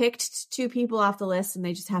I picked 2 people off the list and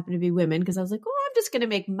they just happen to be women because I was like, I'm just going to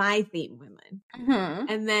make my theme women.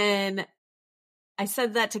 And then I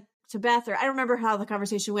said that to Beth, or I don't remember how the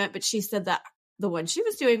conversation went, but she said that the one she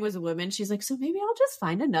was doing was a woman. She's like, so maybe I'll just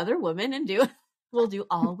find another woman and we'll do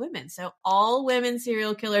all women. So all women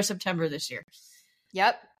serial killer September this year.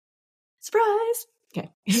 Yep. Surprise. Okay.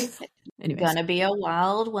 Anyway, gonna be a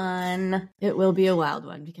wild one. It will be a wild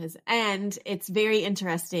one and it's very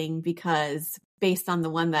interesting because based on the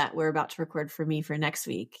one that we're about to record for me for next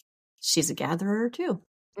week, she's a gatherer too.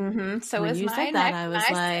 So when is you mine. Said that, I was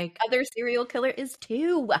like, other serial killer is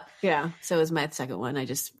too. Yeah. So is my second one. I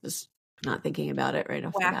just was not thinking about it right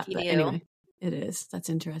off the bat. But anyway, it is. That's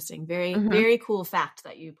interesting. Very, very cool fact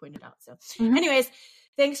that you pointed out. So, anyways,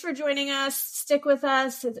 thanks for joining us. Stick with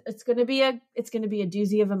us. It's going to be a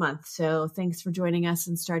doozy of a month. So thanks for joining us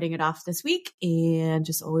and starting it off this week. And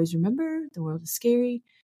just always remember, the world is scary.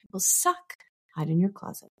 People suck. Hide in your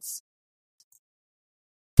closets.